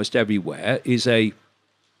now, almost everywhere, is a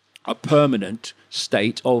permanent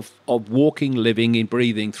state of walking, living, and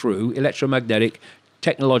breathing through electromagnetic,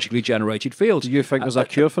 technologically generated fields. Do you think there's a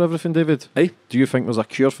cure for everything, David? Eh? Do you think there's a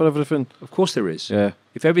cure for everything? Of course there is. Yeah.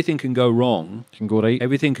 If everything can go wrong, Can go right.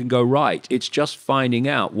 everything can go right. It's just finding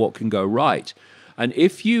out what can go right. And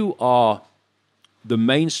if you are the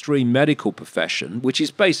mainstream medical profession, which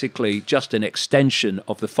is basically just an extension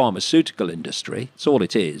of the pharmaceutical industry, that's all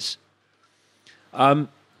it is,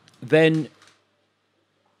 then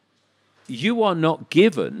you are not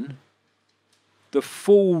given the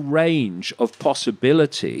full range of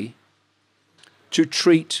possibility to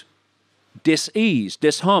treat dis-ease,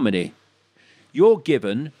 disharmony. You're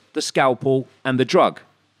given the scalpel and the drug.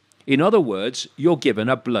 In other words, you're given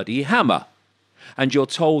a bloody hammer. And you're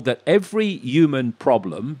told that every human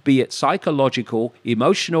problem, be it psychological,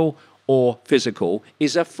 emotional, or physical,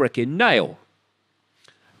 is a frickin' nail.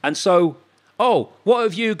 And so, Oh, what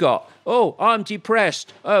have you got? Oh, I'm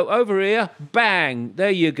depressed. Oh, over here, bang,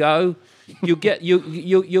 there you go. You'll get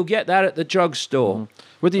that at the drugstore.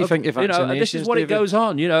 What do you think of vaccinations, this is what David? it goes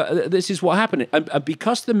on. This is what happened. And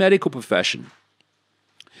because the medical profession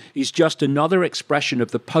is just another expression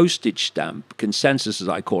of the postage stamp consensus, as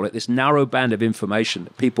I call it, this narrow band of information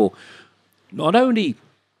that people not only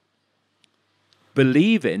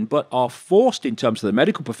believe in, but are forced in terms of the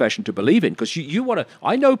medical profession to believe in. Because you want to,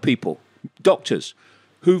 I know people, doctors,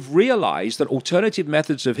 who've realized that alternative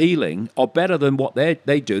methods of healing are better than what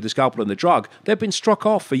they do, the scalpel and the drug. They've been struck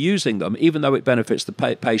off for using them, even though it benefits the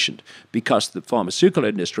patient, because the pharmaceutical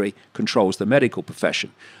industry controls the medical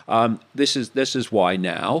profession. This is why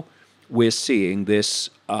now we're seeing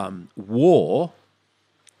this war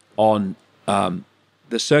on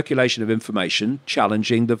the circulation of information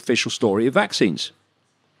challenging the official story of vaccines.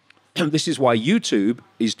 This is why YouTube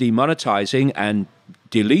is demonetizing and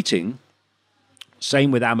deleting,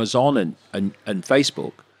 same with Amazon and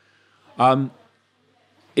Facebook,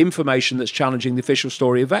 information that's challenging the official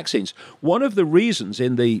story of vaccines. One of the reasons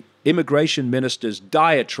in the immigration minister's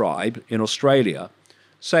diatribe in Australia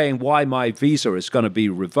saying why my visa is going to be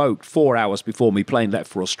revoked 4 hours before my plane left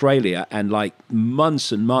for Australia and like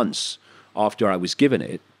months and months after I was given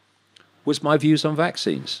it, was my views on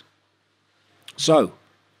vaccines. So,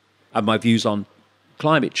 and my views on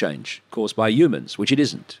climate change caused by humans, which it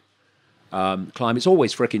isn't. Climate's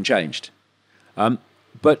always frickin' changed.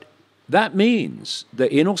 But that means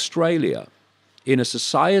that in Australia, in a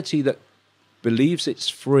society that believes it's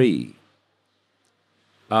free,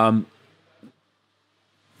 the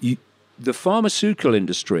pharmaceutical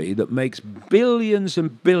industry that makes billions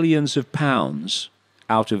and billions of pounds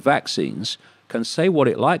out of vaccines can say what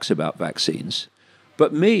it likes about vaccines,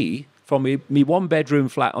 but me, from me one-bedroom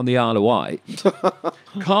flat on the Isle of Wight,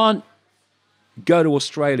 can't go to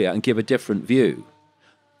Australia and give a different view.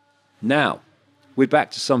 Now, we're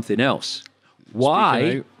back to something else.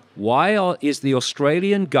 Why is the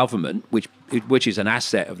Australian government, which is an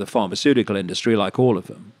asset of the pharmaceutical industry like all of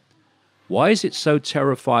them, why is it so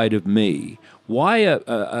terrified of me? Why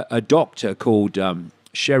a doctor called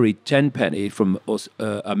Sherry Tenpenny from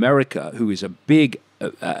America, who is a big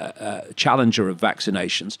challenger of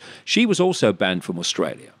vaccinations, she was also banned from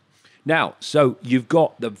Australia. Now, so you've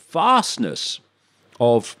got the vastness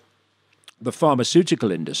of the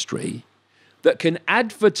pharmaceutical industry that can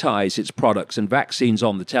advertise its products and vaccines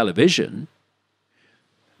on the television,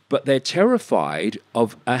 but they're terrified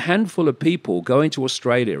of a handful of people going to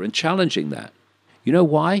Australia and challenging that. You know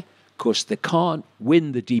why? Because they can't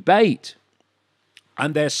win the debate.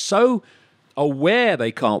 And they're so aware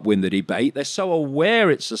they can't win the debate, they're so aware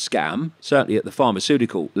it's a scam, certainly at the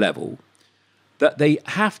pharmaceutical level, that they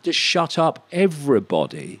have to shut up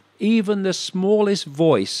everybody, even the smallest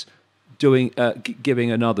voice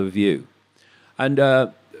giving another view. And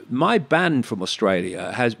my ban from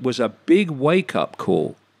Australia was a big wake-up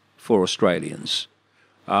call for Australians.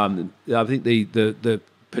 I think the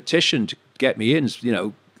petition to get me in is,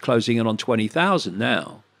 closing in on 20,000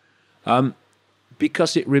 now,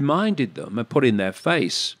 because it reminded them and put in their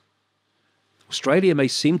face, Australia may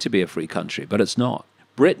seem to be a free country, but it's not.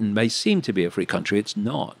 Britain may seem to be a free country, it's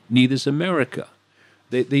not. Neither's America.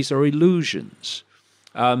 These are illusions.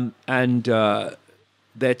 And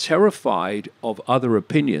they're terrified of other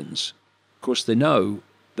opinions. Of course, they know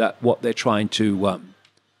that what they're trying to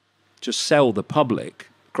sell the public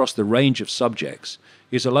across the range of subjects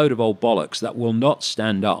is a load of old bollocks that will not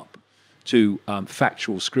stand up to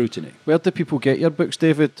factual scrutiny. Where do people get your books,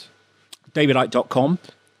 David? DavidIcke.com.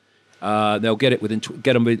 They'll get it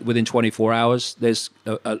within 24 hours. There's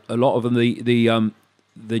a lot of them.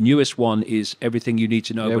 The newest one is Everything You Need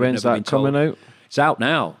to Know. Yeah, But when's Never that Been Told. coming out? It's out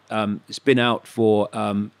now. It's been out for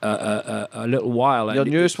a little while. Your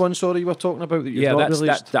newest one, sorry, you were talking about that you've not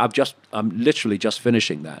released? I'm literally just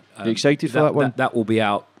finishing that. Are you excited for that one? That will be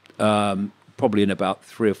out probably in about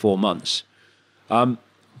 3 or 4 months.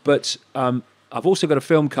 But I've also got a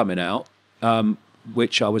film coming out,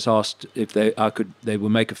 which I was asked if they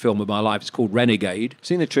would make a film of my life. It's called Renegade.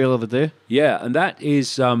 Seen the trailer the day. Yeah, and that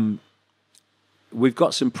is. We've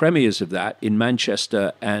got some premieres of that in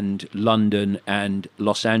Manchester and London and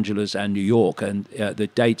Los Angeles and New York, and the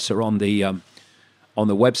dates are on the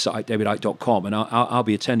website davidicke.com, and I'll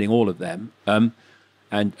be attending all of them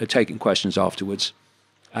and taking questions afterwards.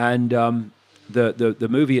 And the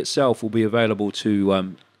movie itself will be available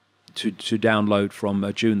to download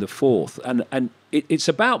from June the 4th, and it's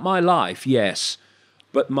about my life, yes,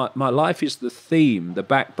 but my life is the theme, the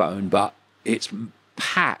backbone, but it's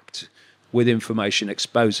packed with information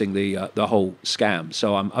exposing the whole scam.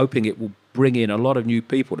 So I'm hoping it will bring in a lot of new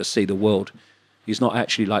people to see the world is not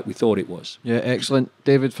actually like we thought it was. Yeah, excellent.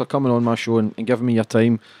 David, for coming on my show and giving me your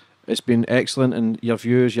time. It's been excellent, and your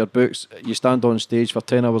views, your books. You stand on stage for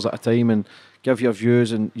 10 hours at a time and give your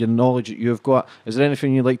views and your knowledge that you've got. Is there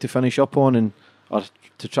anything you'd like to finish up on, and or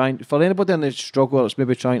to try and, for anybody in the struggle that's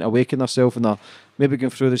maybe trying to awaken themselves and they're maybe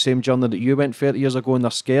going through the same journey that you went 30 years ago and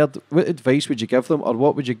they're scared, what advice would you give them, or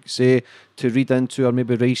what would you say to read into or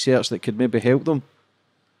maybe research that could maybe help them?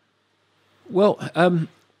 Well,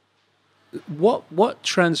 what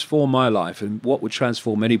transformed my life and what would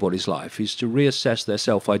transform anybody's life is to reassess their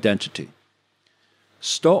self-identity.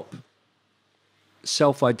 Stop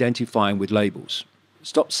self-identifying with labels.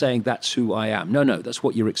 Stop saying that's who I am. No, that's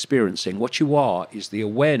what you're experiencing. What you are is the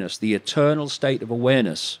awareness, the eternal state of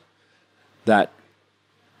awareness that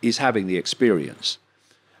is having the experience.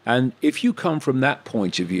 And if you come from that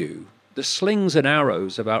point of view, the slings and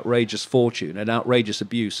arrows of outrageous fortune and outrageous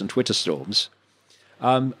abuse and Twitter storms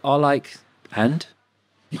are like, and?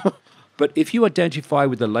 But if you identify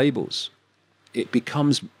with the labels, it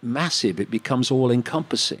becomes massive. It becomes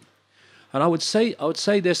all-encompassing. And I would say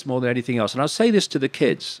this more than anything else, and I'll say this to the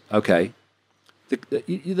kids, okay?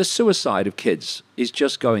 The suicide of kids is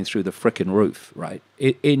just going through the frickin' roof, right?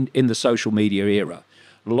 In the social media era.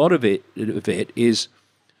 A lot of it is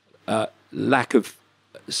lack of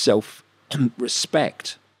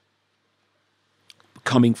self-respect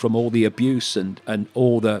coming from all the abuse and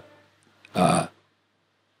all the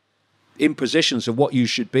impositions of what you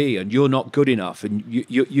should be, and you're not good enough, and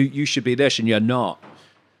you should be this, and you're not.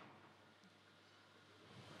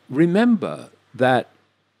 Remember that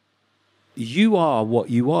you are what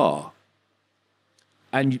you are,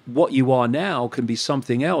 and what you are now can be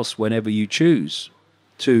something else whenever you choose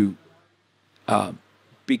to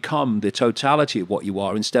become the totality of what you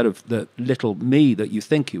are instead of the little me that you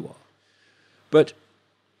think you are. But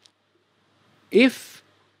if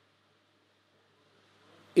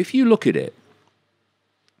you look at it,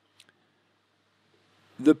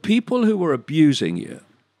 the people who are abusing you,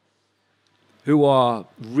 who are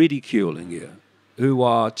ridiculing you, who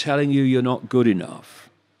are telling you you're not good enough,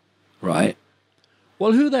 right?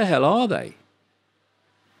 Well, who the hell are they?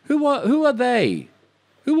 Who are they?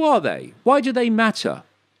 Who are they? Why do they matter?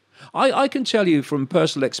 I can tell you from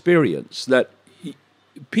personal experience that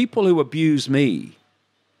people who abused me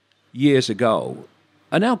years ago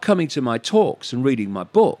are now coming to my talks and reading my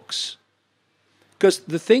books. Because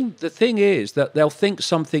the thing is that they'll think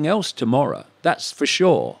something else tomorrow. That's for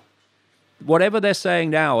sure. Whatever they're saying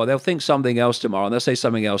now, they'll think something else tomorrow, and they'll say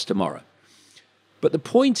something else tomorrow. But the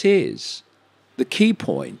point is, the key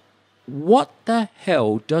point, what the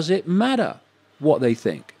hell does it matter what they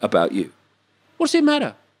think about you? What does it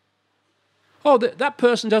matter? Oh, that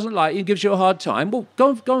person doesn't like you and gives you a hard time. Well,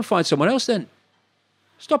 go and find someone else then.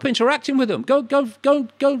 Stop interacting with them.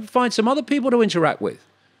 Go find some other people to interact with.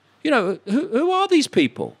 You know, who are these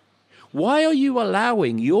people? Why are you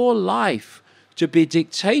allowing your life to be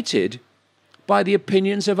dictated by the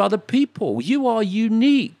opinions of other people? You are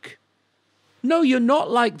unique. No, you're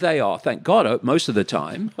not like they are, thank God, most of the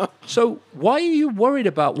time. So why are you worried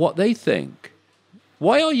about what they think?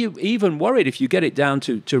 Why are you even worried, if you get it down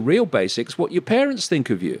to real basics, what your parents think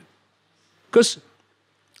of you? Because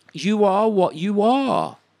you are what you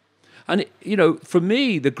are. And, you know, for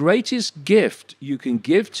me, the greatest gift you can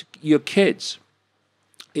give to your kids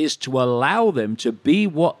is to allow them to be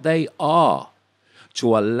what they are,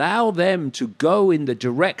 to allow them to go in the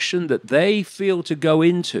direction that they feel to go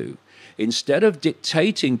into, instead of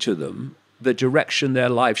dictating to them the direction their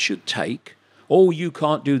life should take. Oh, you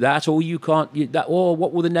can't do that, or you can't do that, or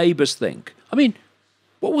what will the neighbors think? I mean,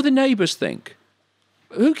 what will the neighbors think?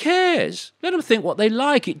 Who cares? Let them think what they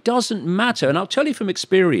like. It doesn't matter. And I'll tell you from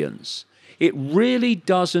experience, it really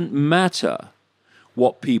doesn't matter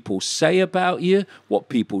what people say about you, what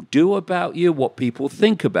people do about you, what people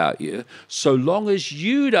think about you, so long as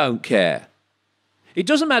you don't care. It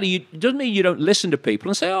doesn't matter. It doesn't mean you don't listen to people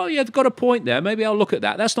and say, oh, yeah, they've got a point there. Maybe I'll look at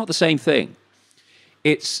that. That's not the same thing.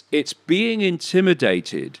 It's being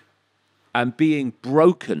intimidated and being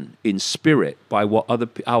broken in spirit by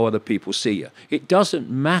how other people see you. It doesn't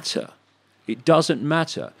matter. It doesn't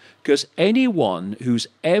matter. Because anyone who's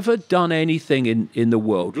ever done anything in the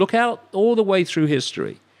world, look out all the way through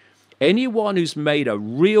history, anyone who's made a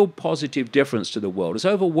real positive difference to the world has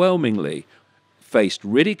overwhelmingly faced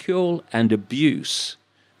ridicule and abuse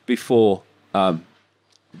before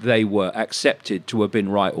they were accepted to have been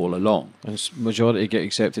right all along. And majority get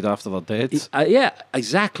accepted after they're dead. Yeah,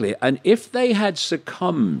 exactly. And if they had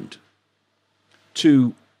succumbed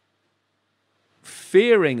to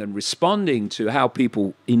fearing and responding to how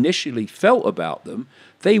people initially felt about them,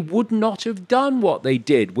 they would not have done what they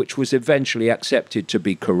did, which was eventually accepted to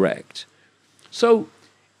be correct. So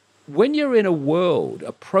when you're in a world,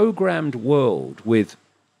 a programmed world with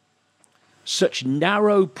such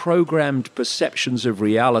narrow programmed perceptions of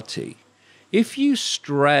reality, if you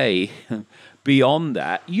stray beyond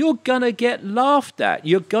that, you're going to get laughed at.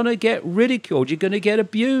 You're going to get ridiculed. You're going to get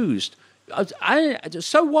abused.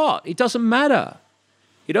 So what? It doesn't matter.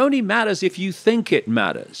 It only matters if you think it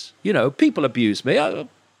matters. You know, people abuse me. Oh,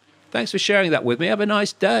 thanks for sharing that with me. Have a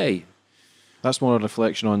nice day. That's more a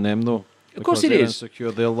reflection on them, though. Of course it is.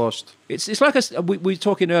 Insecure, they're lost. It's like we were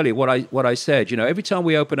talking earlier. What I said. You know, every time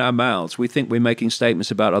we open our mouths, we think we're making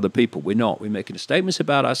statements about other people. We're not. We're making statements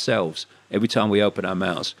about ourselves every time we open our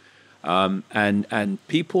mouths. And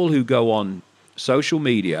people who go on social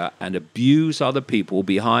media and abuse other people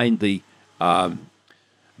behind the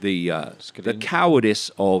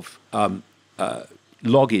cowardice of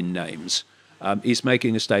login names is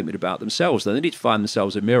making a statement about themselves. Then they need to find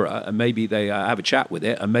themselves a mirror, and maybe they have a chat with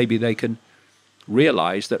it, and maybe they can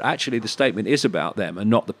realize that actually the statement is about them and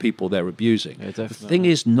not the people they're abusing. Yeah, the thing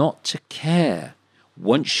is not to care.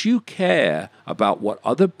 Once you care about what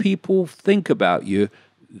other people think about you,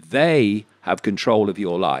 they have control of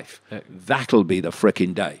your life. That'll be the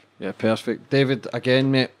frickin' day. Yeah, perfect. David,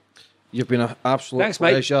 again, mate, you've been an absolute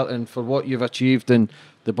pleasure, and for what you've achieved and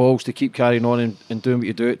the balls to keep carrying on and doing what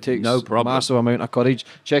you do, it takes no problem. A massive amount of courage.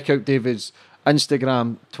 Check out David's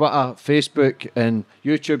Instagram, Twitter, Facebook and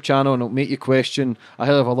YouTube channel, and it'll make you question a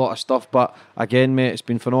hell of a lot of stuff. But again, mate, it's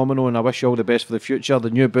been phenomenal, and I wish you all the best for the future.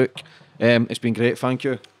 The new book, it's been great. Thank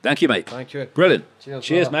you. Thank you, mate. Thank you. Brilliant.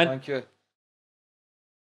 Cheers, man. Thank you.